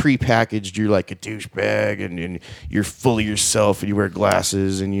have this prepackaged. You're like a douchebag, and you're full of yourself, and you wear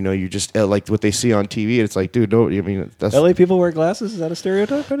glasses, and you know you're just like what they see on TV. And it's like, dude, no, I mean that's LA people wear glasses. Is that a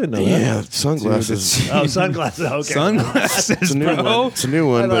stereotype? I didn't know that. Yeah, sunglasses. Dude, sunglasses. Okay, sunglasses. It's a new one. It's a new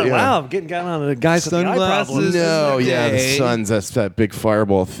one. But wow, I'm getting on the guys with the eye problems. No, the sun's that's that big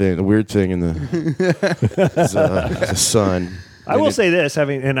fireball thing, the weird thing in the sun. I will say this,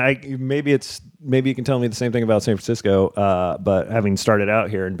 maybe you can tell me the same thing about San Francisco, but having started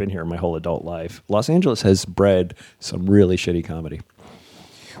out here and been here my whole adult life, Los Angeles has bred some really shitty comedy.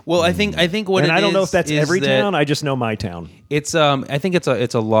 Well, I think what and it I don't is, know if that's is every that town. I just know my town. It's I think it's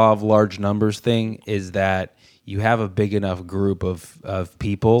a law of large numbers thing. Is that you have a big enough group of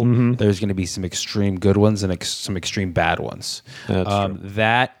people, there's going to be some extreme good ones and some extreme bad ones.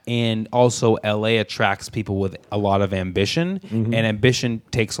 That and also LA attracts people with a lot of ambition, and ambition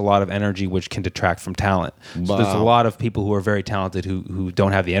takes a lot of energy, which can detract from talent. So there's a lot of people who are very talented who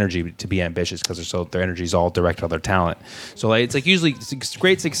don't have the energy to be ambitious because their energy is all directed on their talent. So it's like usually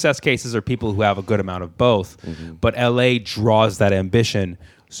great success cases are people who have a good amount of both, but LA draws that ambition.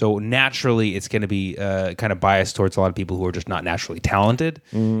 So naturally, it's going to be kind of biased towards a lot of people who are just not naturally talented.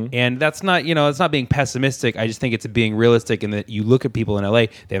 And that's not, it's not being pessimistic. I just think it's being realistic in that you look at people in LA,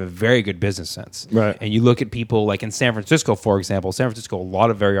 they have a very good business sense. Right. And you look at people like in San Francisco, for example, a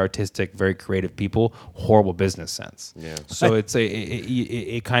lot of very artistic, very creative people, horrible business sense. Yeah. So it's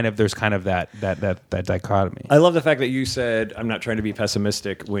there's kind of that dichotomy. I love the fact that you said, I'm not trying to be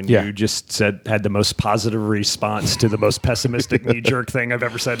pessimistic when you just had the most positive response to the most pessimistic knee-jerk thing I've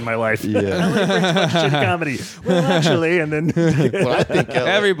ever said in my life. Yeah. Comedy. Well, actually, and then I think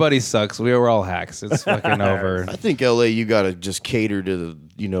everybody sucks. We're all hacks. It's fucking over. I think LA, you got to just cater to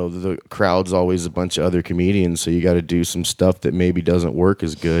the crowd's always a bunch of other comedians, so you got to do some stuff that maybe doesn't work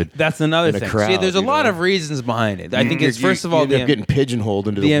as good. That's another thing. Crowd, see, there's a lot of reasons behind it. I think it's first of all you end up getting pigeonholed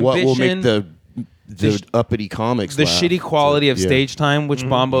into what will make the the uppity comics. The shitty quality of stage time, which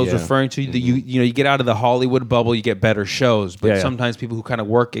Bombo's referring to. You get out of the Hollywood bubble, you get better shows. But sometimes people who kind of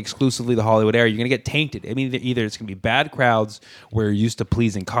work exclusively the Hollywood area, you're going to get tainted. I mean, either it's going to be bad crowds where you're used to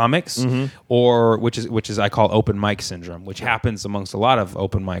pleasing comics, or which is I call open mic syndrome, which happens amongst a lot of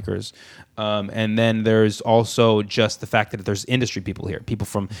open micers. And then there's also just the fact that there's industry people here, people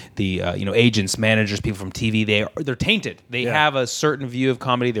from the agents, managers, people from TV. They're tainted. They have a certain view of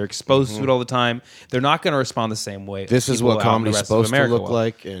comedy. They're exposed to it all the time. They're not going to respond the same way. This is what comedy's supposed to look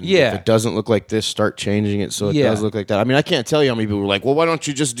like, and if it doesn't look like this, start changing it so it does look like that. I mean, I can't tell you how many people were like, "Well, why don't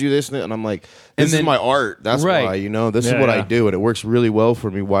you just do this?" And I'm like, "This is my art. That's why. This is what I do, and it works really well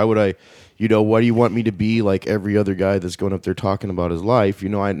for me. Why would I?" Why do you want me to be like every other guy that's going up there talking about his life?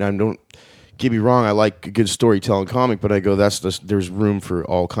 I don't. Get me wrong, I like a good storytelling comic, but I go, there's room for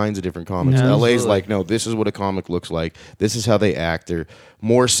all kinds of different comics. Yeah, LA's like, no, this is what a comic looks like. This is how they act. They're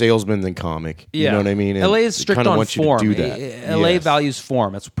more salesmen than comic. Yeah. You know what I mean? And LA is strict on form. LA Yes. values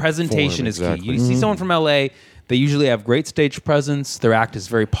form. That's presentation is exactly. key. You see someone from LA, they usually have great stage presence. Their act is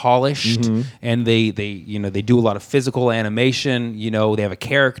very polished, and they do a lot of physical animation. They have a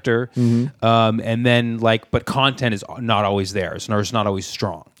character, and then but content is not always there. It's not always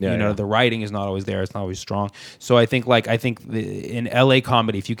strong. The writing is not always there. It's not always strong. So I think in LA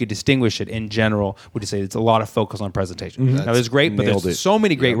comedy, if you could distinguish it in general, would you say it's a lot of focus on presentation? Now there's great, but there's so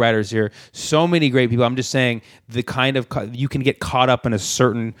many great writers here, so many great people. I'm just saying the kind of you can get caught up in a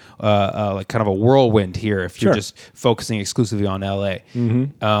certain kind of a whirlwind here if you're just focusing exclusively on LA.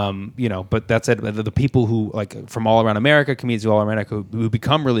 But that's it. The people who from all around America, comedians all around America who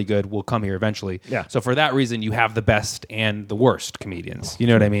become really good will come here eventually. Yeah. So for that reason, you have the best and the worst comedians. You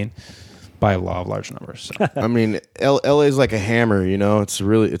know what I mean? By a law of large numbers. So. I mean, LA is like a hammer. It's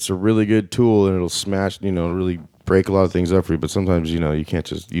a really good tool, and it'll smash. Really break a lot of things up for you, but sometimes you can't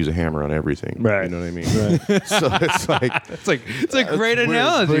just use a hammer on everything. Right. You know what I mean? Right. So it's like it's a great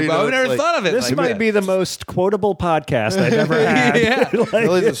analogy. But I've never thought of it. This might be the most quotable podcast I've ever had. So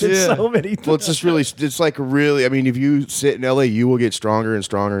many times. Well, it's just really. It's like really. I mean, if you sit in LA, you will get stronger and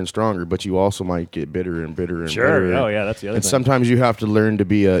stronger and stronger, but you also might get bitter and bitter and bitter. Oh yeah, that's the other thing. Sometimes you have to learn to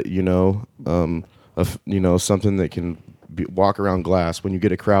be something that can walk around glass when you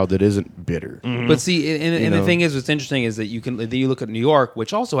get a crowd that isn't bitter. But see, and the thing is, what's interesting is that you look at New York,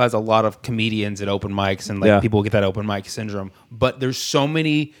 which also has a lot of comedians at open mics, and people get that open mic syndrome. But there's so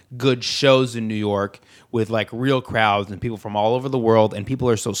many good shows in New York with real crowds and people from all over the world, and people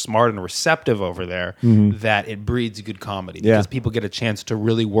are so smart and receptive over there that it breeds good comedy because people get a chance to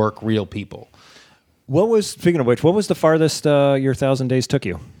really work real people. Speaking of which, what was the farthest your 1,000 days took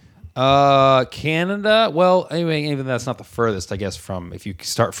you? Canada. Well, anyway, even that's not the furthest, I guess. If you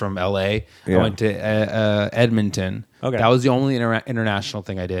start from LA, I went to Edmonton. Okay, that was the only international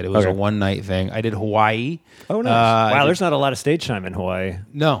thing I did. It was a one night thing. I did Hawaii. Oh, nice! Wow, there's not a lot of stage time in Hawaii.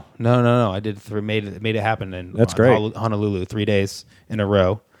 No. I did made it happen in that's great. Honolulu 3 days in a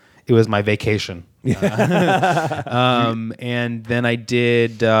row. It was my vacation. And then I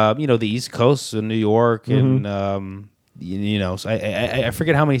did the East Coast in New York and. So I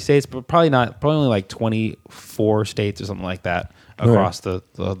forget how many states, but probably only 24 states or something like that across the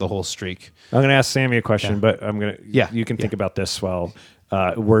whole streak. I'm going to ask Sammy a question, but I'm going to. Yeah, you can think about this while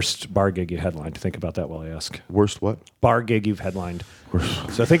worst bar gig you headlined. Think about that while I ask. Worst what? Bar gig you've headlined.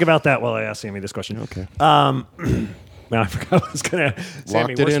 So think about that while I ask Sammy this question. Okay. I forgot what I was going to.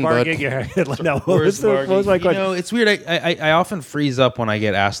 Sammy, worst bar gig you headlined? No, what was my question? It's weird. I often freeze up when I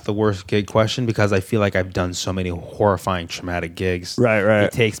get asked the worst gig question because I feel like I've done so many horrifying, traumatic gigs. Right.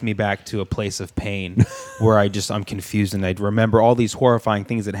 It takes me back to a place of pain where I'm confused and I remember all these horrifying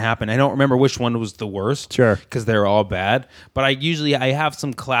things that happened. I don't remember which one was the worst. Sure. Because they're all bad. But I have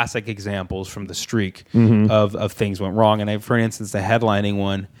some classic examples from the streak of things went wrong. And for instance, the headlining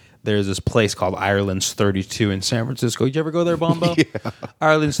one. There's this place called Ireland's 32 in San Francisco. Did you ever go there, Bombo? Yeah.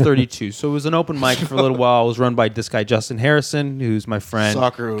 Ireland's 32. So it was an open mic for a little while. It was run by this guy, Justin Harrison, who's my friend,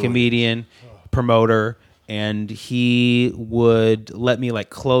 comedian, promoter. And he would let me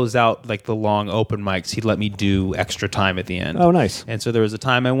close out the long open mics. He'd let me do extra time at the end. Oh, nice. And so there was a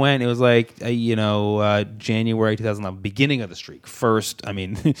time I went. It was January 2011, beginning of the streak. First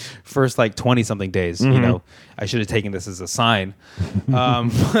 20 something days. I should have taken this as a sign.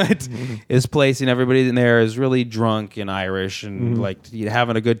 But his place and everybody in there is really drunk and Irish and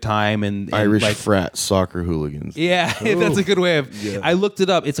having a good time and Irish frat soccer hooligans. Yeah, that's a good way of. Yeah. I looked it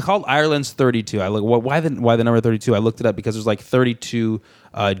up. It's called Ireland's 32. I look why the number 32? I looked it up because there's 32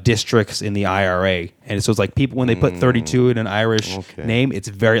 districts in the IRA, and so it's like people when they put 32 in an Irish name, it's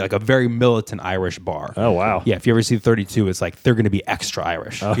very like a very militant Irish bar. Oh wow! Yeah, if you ever see 32, it's like they're going to be extra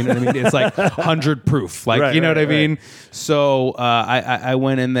Irish. You know what I mean? It's like 100 proof. Like you know what I mean? So I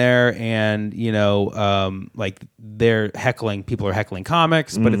went in there, and like they're heckling. People are heckling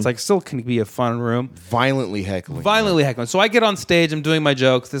comics, but it's like still can be a fun room. Violently heckling. So I get on stage. I'm doing my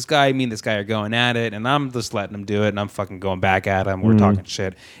jokes. This guy are going at it, and I'm just letting them do it, and I'm fucking going back at him. We're talking shit.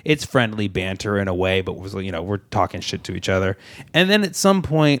 It's friendly banter in a way, but we're talking shit to each other. And then at some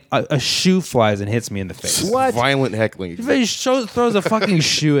point, a shoe flies and hits me in the face. What? Violent heckling. He throws a fucking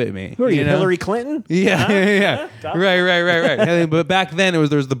shoe at me. Who are you, Hillary Clinton? Yeah. Right. But back then, there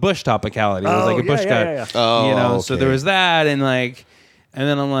was the Bush topicality. It was like a Bush guy. Yeah. Oh, so there was that, and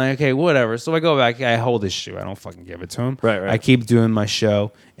then I'm like, okay, whatever. So I go back. I hold his shoe. I don't fucking give it to him. Right. I keep doing my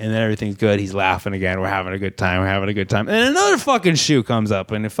show, and then everything's good. He's laughing again. We're having a good time. And then another fucking shoe comes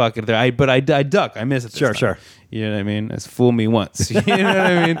up, and I duck. I miss it. Sure. You know what I mean? It's fool me once. You know what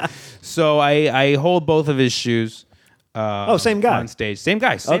I mean? So I hold both of his shoes. Same guy on stage. Same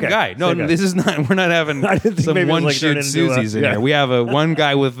guy. No, Same guy. This is not. We're not having some one-shoot Susies in here. We have one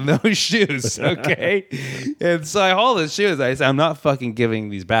guy with no shoes. Okay, and so I hold his shoes. I say, I'm not fucking giving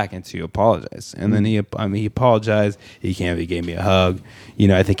these back until you apologize. And then he apologized. He gave me a hug.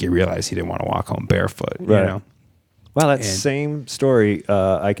 I think he realized he didn't want to walk home barefoot. Right. You know. Well, that same story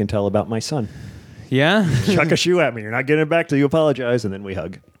I can tell about my son. Yeah. Chuck a shoe at me. You're not getting it back till you apologize, and then we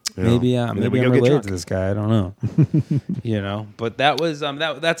hug. Maybe I'm related to this guy. I don't know. But that was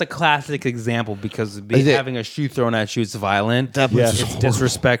that's a classic example because having a shoe thrown at you is violent. It's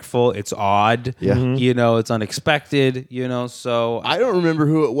disrespectful. It's odd. Yeah. It's unexpected. So I don't remember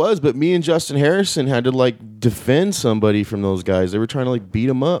who it was, but me and Justin Harrison had to defend somebody from those guys. They were trying to beat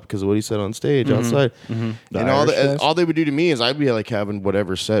him up because of what he said on stage outside. Mm-hmm. And all they would do to me is I'd be having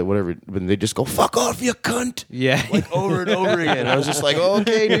whatever said, whatever, but they just go "fuck off, you cunt." Yeah. Over and over again. I was just like, oh,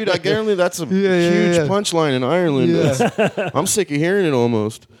 okay, dude. I guarantee that's a huge punchline in Ireland. Yeah. I'm sick of hearing it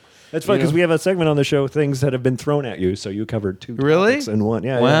almost. That's funny because we have a segment on the show, things that have been thrown at you. So you covered two topics in one.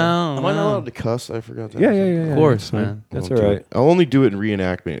 Yeah. Wow. Am I not allowed to cuss? I forgot that. Yeah. Of course, man. That's all right. I'll only do it in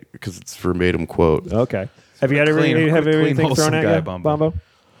reenactment because it's verbatim quote. Okay. Have you had anything thrown at you, Bombo?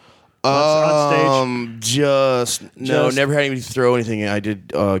 On stage? Never had anybody throw anything. I did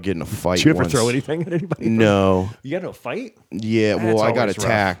get in a fight. Did you ever once. throw anything at anybody? No. You got in a fight? Yeah, I got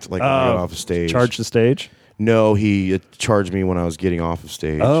attacked when I got off the stage. Charged the stage? No, he charged me when I was getting off of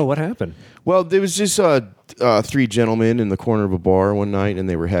stage. Oh, what happened? Well, there was just three gentlemen in the corner of a bar one night, and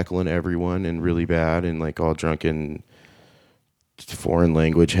they were heckling everyone and really bad and all drunk in foreign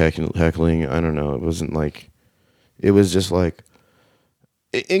language heckling. I don't know. It wasn't it was just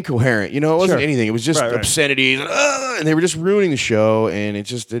incoherent, it wasn't anything. It was just obscenities, and they were just ruining the show, and it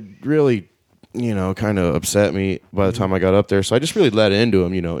really, kind of upset me by the time I got up there. So I just really let into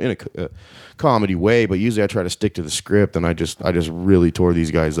them, in a comedy way. But usually I try to stick to the script, and I just really tore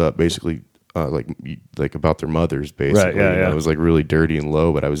these guys up, basically, like about their mothers, basically. Right, yeah. It was really dirty and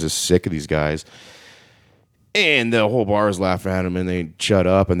low, but I was just sick of these guys. And the whole bar was laughing at them, and they shut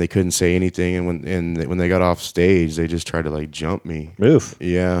up, and they couldn't say anything. And when they got off stage, they just tried to jump me. Oof.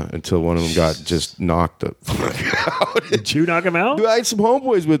 Yeah, until one of them got just knocked the fuck out. Did you knock him out? Dude, I had some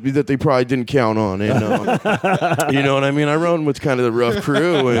homeboys with me that they probably didn't count on. And, you know what I mean? I run with kind of the rough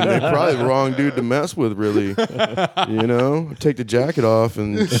crew, and they're probably the wrong dude to mess with, really. Take the jacket off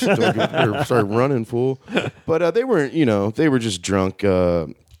and start running, fool. But they weren't, they were just drunk.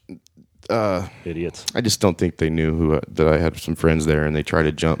 Idiots. I just don't think they knew that I had some friends there, and they tried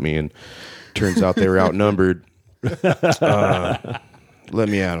to jump me, and turns out they were outnumbered. Let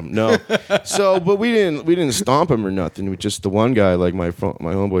me at them. No. So, but we didn't stomp him or nothing. We just the one guy, my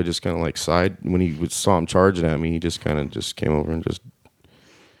homeboy, just kind of side when he saw him charging at me, he just kind of came over and just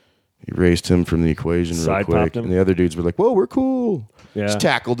erased him from the equation real quick. And the other dudes were like, "Whoa, we're cool." Yeah. Just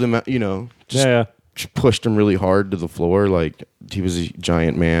tackled him. Just pushed him really hard to the floor, like he was a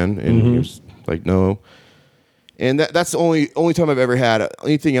giant man, and he was like, "No." And that's the only time I've ever had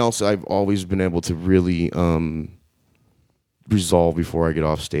anything else. I've always been able to really resolve before I get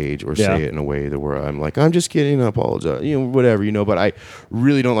off stage or say it in a way that where I'm like, "I'm just kidding, I apologize," whatever, But I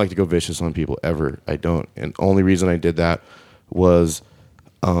really don't like to go vicious on people ever. I don't, and only reason I did that was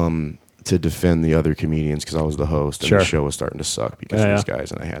to defend the other comedians because I was the host and the show was starting to suck because of these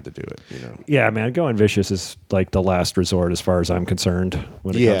guys, and I had to do it. Yeah, man, going vicious is the last resort as far as I'm concerned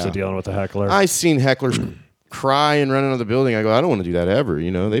when it comes to dealing with a heckler. I've seen hecklers cry and run out of the building. I go, I don't want to do that ever.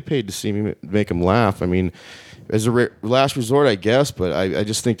 They paid to see me make them laugh. I mean, as a last resort, I guess. But I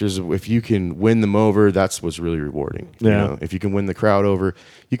just think if you can win them over, that's what's really rewarding. Yeah. You know? If you can win the crowd over,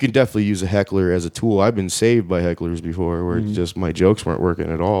 you can definitely use a heckler as a tool. I've been saved by hecklers before, where it's just my jokes weren't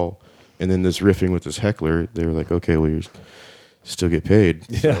working at all, and then this riffing with this heckler, they were like, okay, well, you still get paid.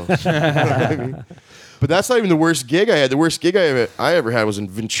 Yeah. So, you know what I mean? But that's not even the worst gig I had. The worst gig I ever had was in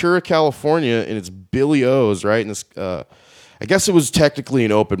Ventura, California, and it's Billy O's, right? And this, I guess it was technically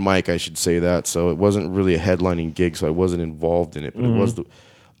an open mic, I should say that. So it wasn't really a headlining gig, so I wasn't involved in it. But it was the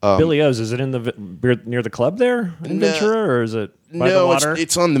Billy O's. Is it near the club there in Ventura, or is it by the water?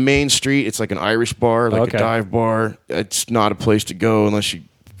 It's on the main street. It's like an Irish bar, like a dive bar. It's not a place to go unless you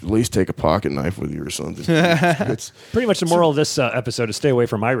at least take a pocket knife with you or something. It's pretty much the moral of this episode is stay away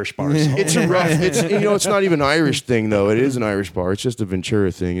from Irish bars. It's a rough. It's not even an Irish thing though. It is an Irish bar. It's just a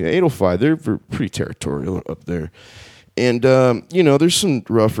Ventura thing. 805. They're pretty territorial up there, and there's some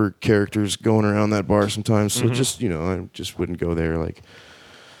rougher characters going around that bar sometimes. So I just wouldn't go there like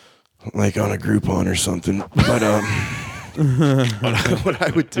on a Groupon or something. But what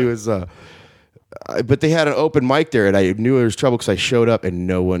I would do is. But they had an open mic there, and I knew there was trouble because I showed up and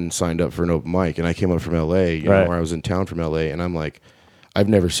no one signed up for an open mic. And I came up from L.A., or I was in town from L.A., and I'm like, I've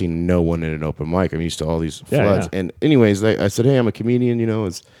never seen no one in an open mic. I'm used to all these floods. Yeah. And anyways, I said, hey, I'm a comedian,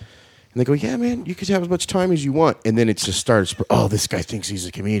 and they go, yeah, man, you could have as much time as you want. And then it just started, this guy thinks he's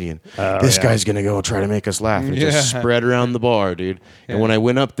a comedian. This guy's going to go try to make us laugh. And it just spread around the bar, dude. Yeah. And when I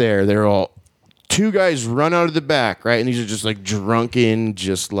went up there, they're all, two guys run out of the back, right? And these are just like drunken,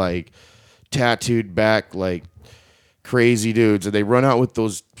 just like tattooed back, like crazy dudes. And they run out with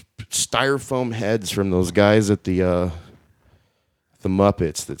those styrofoam heads from those guys at the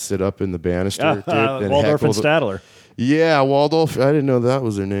Muppets that sit up in the banister. Waldorf and Statler. Yeah, Waldorf. I didn't know that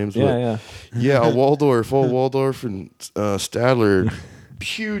was their names. Yeah, Waldorf and Statler.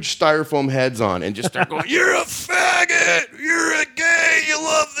 Huge styrofoam heads on, and just start going, you're a faggot, you're a gay, you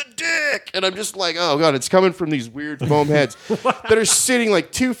love the dick. And I'm just like, oh God, it's coming from these weird foam heads that are sitting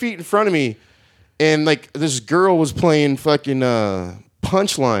like 2 feet in front of me. And like this girl was playing fucking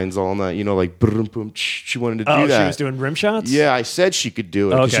punchlines all night, like boom, boom. She wanted to do that. She was doing rim shots? Yeah, I said she could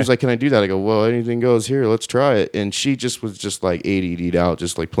do it. Okay. She was like, can I do that? I go, well, anything goes here. Let's try it. And she just was just like ADD'd out,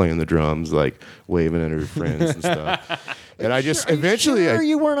 just like playing the drums, like waving at her friends and stuff. And I just eventually,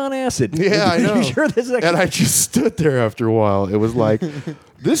 you weren't on acid. Yeah, I know. Sure and I just stood there after a while. It was like,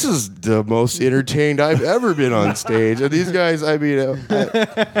 this is the most entertained I've ever been on stage. And these guys, I mean,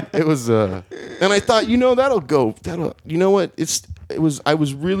 it was. And I thought, that'll go. You know what? I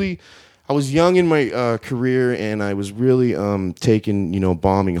was young in my career, and I was really taking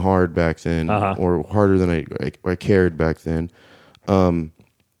bombing hard back then, or harder than I cared back then. I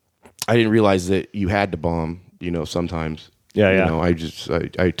didn't realize that you had to bomb. Sometimes. Yeah. I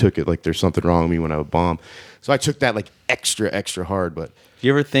took it like there's something wrong with me when I would bomb. So I took that like extra hard. But do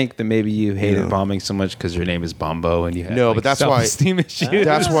you ever think that maybe you hated bombing so much because your name is Bombo and you had but that's why self-esteem issues?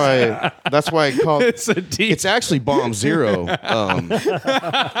 That's why I call it. It's actually Bomb Zero.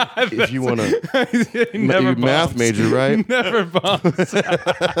 If you want to, you math major, right? Never bombs.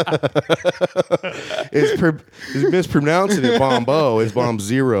 It's mispronouncing it. Bombo is Bomb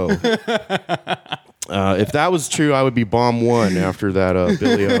Zero. If that was true, I would be Bomb 1 after that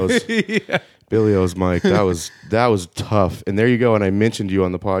Billy O's. Billy O's mic. That was tough. And there you go. And I mentioned you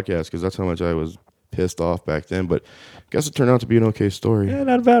on the podcast because that's how much I was pissed off back then. But I guess it turned out to be an okay story. Yeah,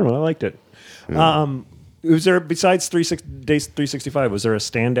 not a bad one. I liked it. Yeah. Was there, besides days 365, was there a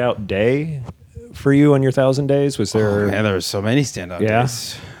standout day for you on your 1,000 days? Was there? There were so many standout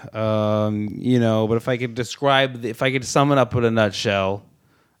days. But if I could sum it up in a nutshell,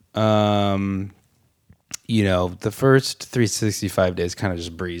 the first 365 days kind of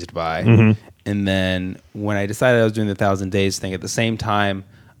just breezed by. Mm-hmm. And then when I decided I was doing the 1,000 days thing, at the same time,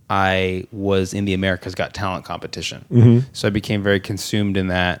 I was in the America's Got Talent competition. Mm-hmm. So I became very consumed in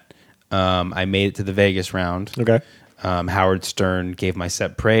that. I made it to the Vegas round. Okay. Howard Stern gave my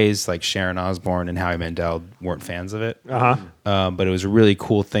set praise, like Sharon Osbourne and Howie Mandel weren't fans of it. But it was a really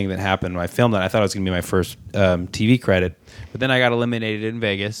cool thing that happened when I filmed that. I thought it was going to be my first TV credit. But then I got eliminated in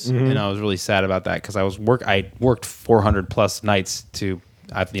Vegas, and I was really sad about that because I worked 400 plus nights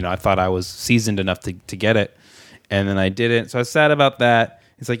I thought I was seasoned enough to get it, and then I didn't. So I was sad about that.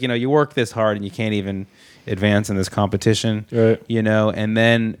 It's like, you work this hard and you can't even advance in this competition, right? And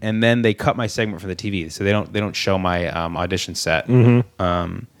then they cut my segment for the TV, so they don't show my audition set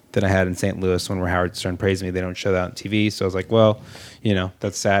that I had in St. Louis when Howard Stern praised me. They don't show that on TV, so I was like, well,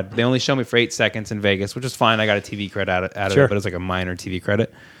 that's sad. They only show me for 8 seconds in Vegas, which is fine. I got a TV credit out of it, but it's like a minor TV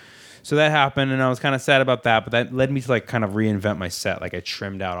credit. So that happened, and I was kind of sad about that, but that led me to like kind of reinvent my set. Like I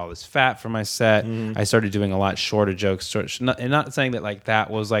trimmed out all this fat from my set. I started doing a lot shorter jokes, and not saying that like that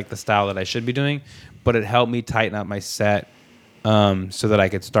was like the style that I should be doing, but it helped me tighten up my set so that I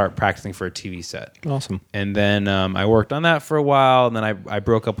could start practicing for a TV set. Awesome. And then I worked on that for a while, and then I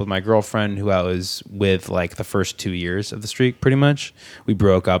broke up with my girlfriend, who I was with like the first 2 years of the streak, pretty much. We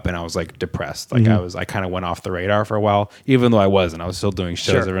broke up, and I was like depressed. Like I kind of went off the radar for a while, even though I wasn't. I was still doing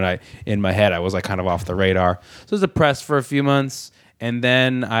shows every night. In my head, I was like kind of off the radar. So I was depressed for a few months. And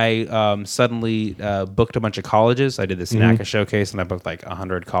then I suddenly booked a bunch of colleges. I did this NACA showcase, and I booked like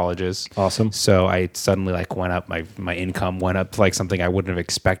 100 colleges. Awesome. So I suddenly like went up. My income went up to like something I wouldn't have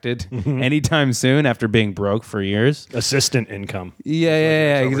expected anytime soon after being broke for years. Assistant income.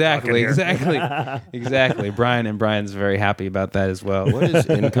 Yeah, exactly. Brian's very happy about that as well. What is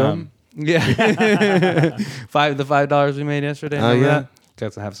income? Yeah, the $5 we made yesterday. Oh yeah,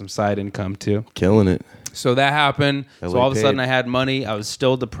 got to have some side income too. Killing it. So that happened. So all of a sudden I had money. I was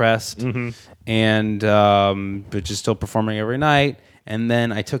still depressed and but just still performing every night. And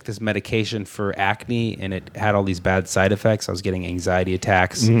then I took this medication for acne, and it had all these bad side effects. I was getting anxiety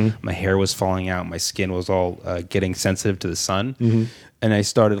attacks. My hair was falling out. My skin was all getting sensitive to the sun. And I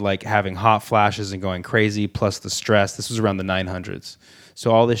started like having hot flashes and going crazy, plus the stress. This was around the 900s.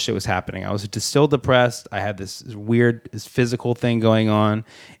 So all this shit was happening. I was just still depressed. I had this weird physical thing going on,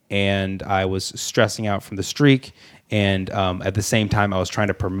 and I was stressing out from the streak. And at the same time, I was trying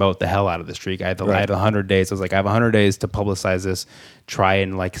to promote the hell out of the streak. I had 100 days. I was like, I have 100 days to publicize this, try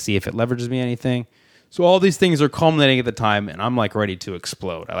and like see if it leverages me anything. So all these things are culminating at the time, and I'm like ready to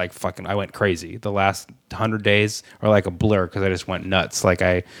explode. I went crazy. The last 100 days are like a blur because I just went nuts. Like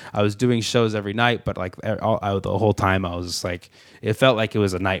I was doing shows every night, but like the whole time I was just like, it felt like it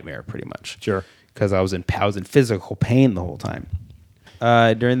was a nightmare pretty much. Sure. Because I was in physical pain the whole time.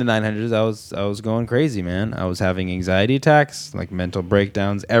 During the 900s, I was going crazy, man. I was having anxiety attacks, like mental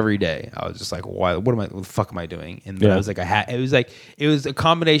breakdowns every day. I was just like, why? What the fuck am I doing? And I was like, it was a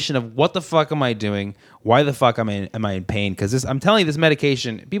combination of what the fuck am I doing? Why the fuck am I in pain? Because I'm telling you, this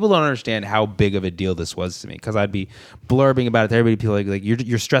medication, people don't understand how big of a deal this was to me. Because I'd be blurbing about it to everybody. People like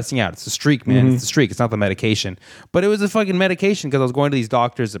you're stressing out. It's the streak, man. It's the streak. It's not the medication. But it was a fucking medication because I was going to these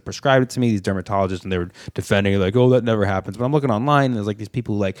doctors that prescribed it to me, these dermatologists, and they were defending it like, oh, that never happens. But I'm looking online, and there's like these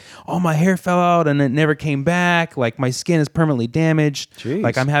people who like, oh, my hair fell out and it never came back. Like my skin is permanently damaged. Jeez.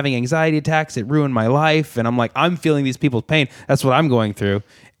 Like I'm having anxiety attacks. It ruined my life. And I'm like, I'm feeling these people's pain. That's what I'm going through.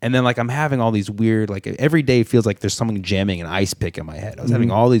 And then like I'm having all these weird, like every day feels like there's someone jamming an ice pick in my head. I was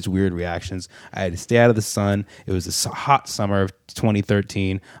having all these weird reactions. I had to stay out of the sun. It was a hot summer of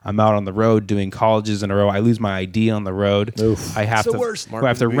 2013. I'm out on the road doing colleges in a row. I lose my ID on the road. Oof. I have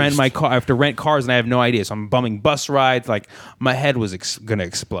to rent my car. I have to rent cars, and I have no idea. So I'm bumming bus rides. Like my head was going to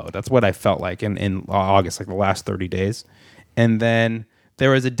explode. That's what I felt like in August, like the last 30 days. And then there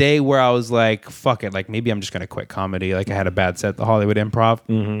was a day where I was like, fuck it. Like, maybe I'm just going to quit comedy. Like, I had a bad set at the Hollywood Improv.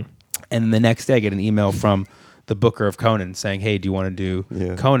 And the next day, I get an email from the booker of Conan saying, hey, do you want to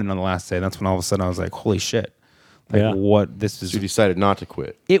do Conan on the last day? And that's when all of a sudden I was like, holy shit. Like, what this is. So you decided not to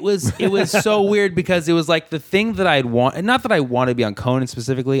quit. It was so weird because it was like the thing that I'd want, and not that I wanted to be on Conan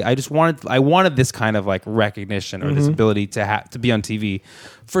specifically. I wanted this kind of like recognition or this ability to be on TV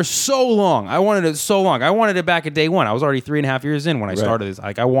for so long. I wanted it so long. I wanted it back at day one. I was already 3.5 years in when I started this.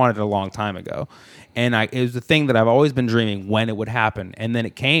 Like I wanted it a long time ago, and it was the thing that I've always been dreaming when it would happen. And then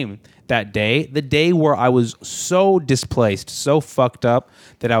it came that day, the day where I was so displaced, so fucked up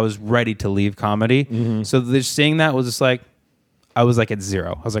that I was ready to leave comedy. So just seeing that was just like, I was like at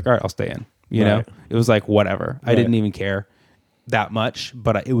zero. I was like, all right, I'll stay in. You know, it was like whatever. I didn't even care that much,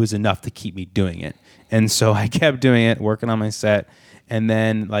 but it was enough to keep me doing it. And so I kept doing it, working on my set. And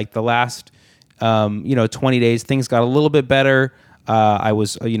then like the last, 20 days, things got a little bit better. I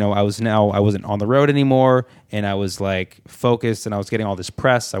wasn't on the road anymore, and I was like focused, and I was getting all this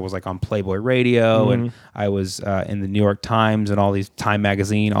press. I was like on Playboy Radio, and I was in the New York Times and all these Time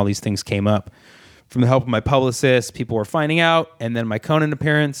magazine. All these things came up from the help of my publicist. People were finding out, and then my Conan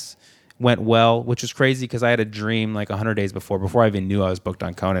appearance went well, which was crazy because I had a dream like 100 days before I even knew I was booked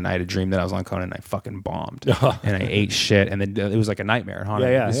on Conan. I had a dream that I was on Conan, and I fucking bombed, and I ate shit, and then it was like a nightmare.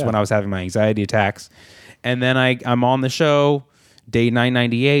 This is when I was having my anxiety attacks, and then I'm on the show. Day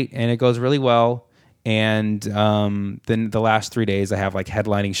 998, and it goes really well. And then the last 3 days, I have like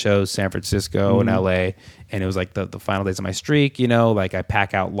headlining shows, San Francisco and LA. And it was like the final days of my streak, like I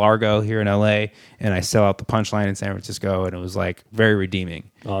pack out Largo here in LA, and I sell out the Punchline in San Francisco. And it was like very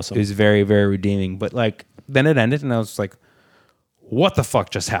redeeming. Awesome. It was very, very redeeming. But like then it ended, and I was like, what the fuck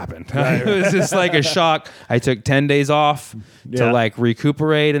just happened? It was just like a shock. I took 10 days off to like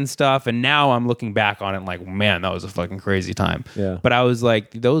recuperate and stuff. And now I'm looking back on it like, man, that was a fucking crazy time. Yeah. But I was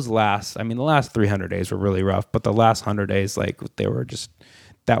like, the last 300 days were really rough. But the last 100 days, like they were just,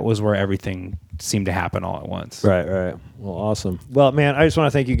 that was where everything seemed to happen all at once. Right. Well, awesome. Well, man, I just want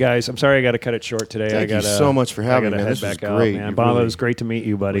to thank you guys. I'm sorry I got to cut it short today. Thank you so much for having me, man. This was great. Man. Bombo, it was great to meet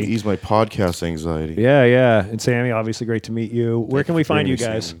you, buddy. Ease my podcast anxiety. Yeah. And Sammy, obviously great to meet you. Where can we find you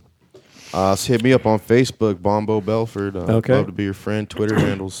guys? So hit me up on Facebook, Bombo Belford. Okay. Love to be your friend. Twitter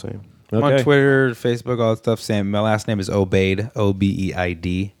handles same. I'm on Twitter, Facebook, all that stuff. Sam. My last name is Obeid,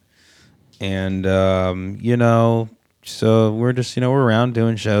 Obeid. And, so we're just, we're around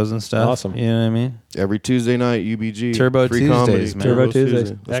doing shows and stuff. Awesome. You know what I mean? Every Tuesday night, UBG. Turbo free Tuesdays, comedy. man. Turbo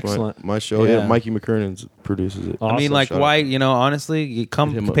Tuesdays. That's Excellent. My show. Yeah. Mikey McKernan produces it. Awesome. I mean, like, why, honestly, you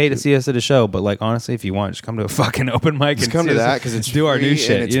pay to see us at a show, but, like, honestly, if you want, just come to a fucking open mic just and come see to us that because it's do our new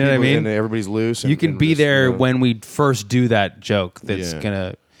shit. You know what I mean? And everybody's loose. You can be there when we first do that joke that's going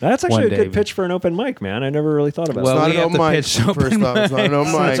to. That's actually a good pitch for an open mic, man. I never really thought about well, it. It's not an open mic. First off, it's not an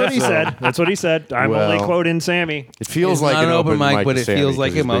open mic. That's what he said. I'm only quoting Sammy. It feels like not an open mic, but it feels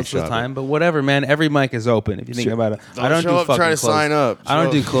like it most of the time. But whatever, man. Every mic is open. If you think about it, I don't do fucking try to sign up. I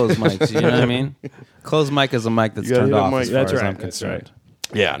don't do closed mics. You know what I mean? Closed mic is a mic that's turned off. As far as I'm concerned.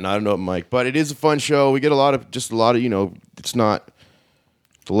 Yeah, not an open mic, but it is a fun show. We get a lot of. It's not.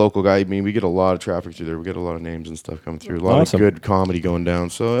 The local guy, I mean, we get a lot of traffic through there. We get a lot of names and stuff coming through. A lot of good comedy going down.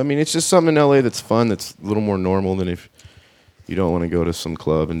 So, I mean, it's just something in LA that's fun, that's a little more normal than if you don't want to go to some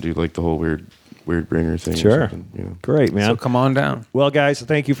club and do like the whole weird bringer thing. Sure. Great, man. So come on down. Well, guys,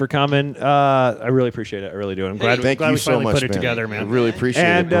 thank you for coming. I really apprate it. I really do. I'm glad we finally put it together, man. I really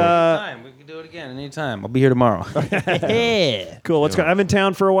appreciate it. And we can do it again anytime. I'll be here tomorrow. Cool. Let's go. I'm in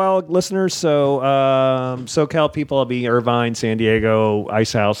town for a while, listeners. So SoCal people, I'll be Irvine, San Diego,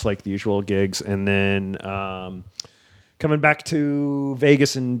 Ice House, like the usual gigs, and then coming back to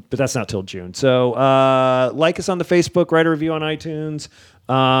Vegas, but that's not till June. So like us on the Facebook, write a review on iTunes.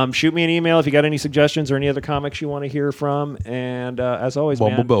 Shoot me an email if you got any suggestions or any other comics you want to hear from. And as always,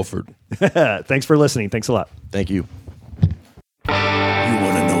 Bombo Belford. Thanks for listening. Thanks a lot. Thank you. You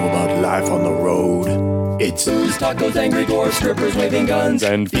want to know about life on the road? It's booze, tacos, angry dwarfs, strippers waving guns,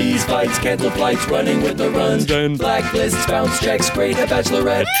 and fees, fights, cancel flights, running with the runs, and blacklists, bounce checks, great a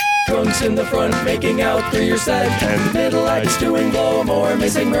bachelorette. Drunks in the front making out through your set, and middle acts doing blow more,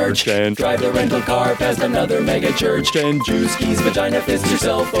 missing merch, and drive the rental car past another mega church, and juice keys, vagina fist, your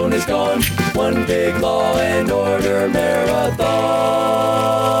cell phone is gone. One big Law and Order marathon.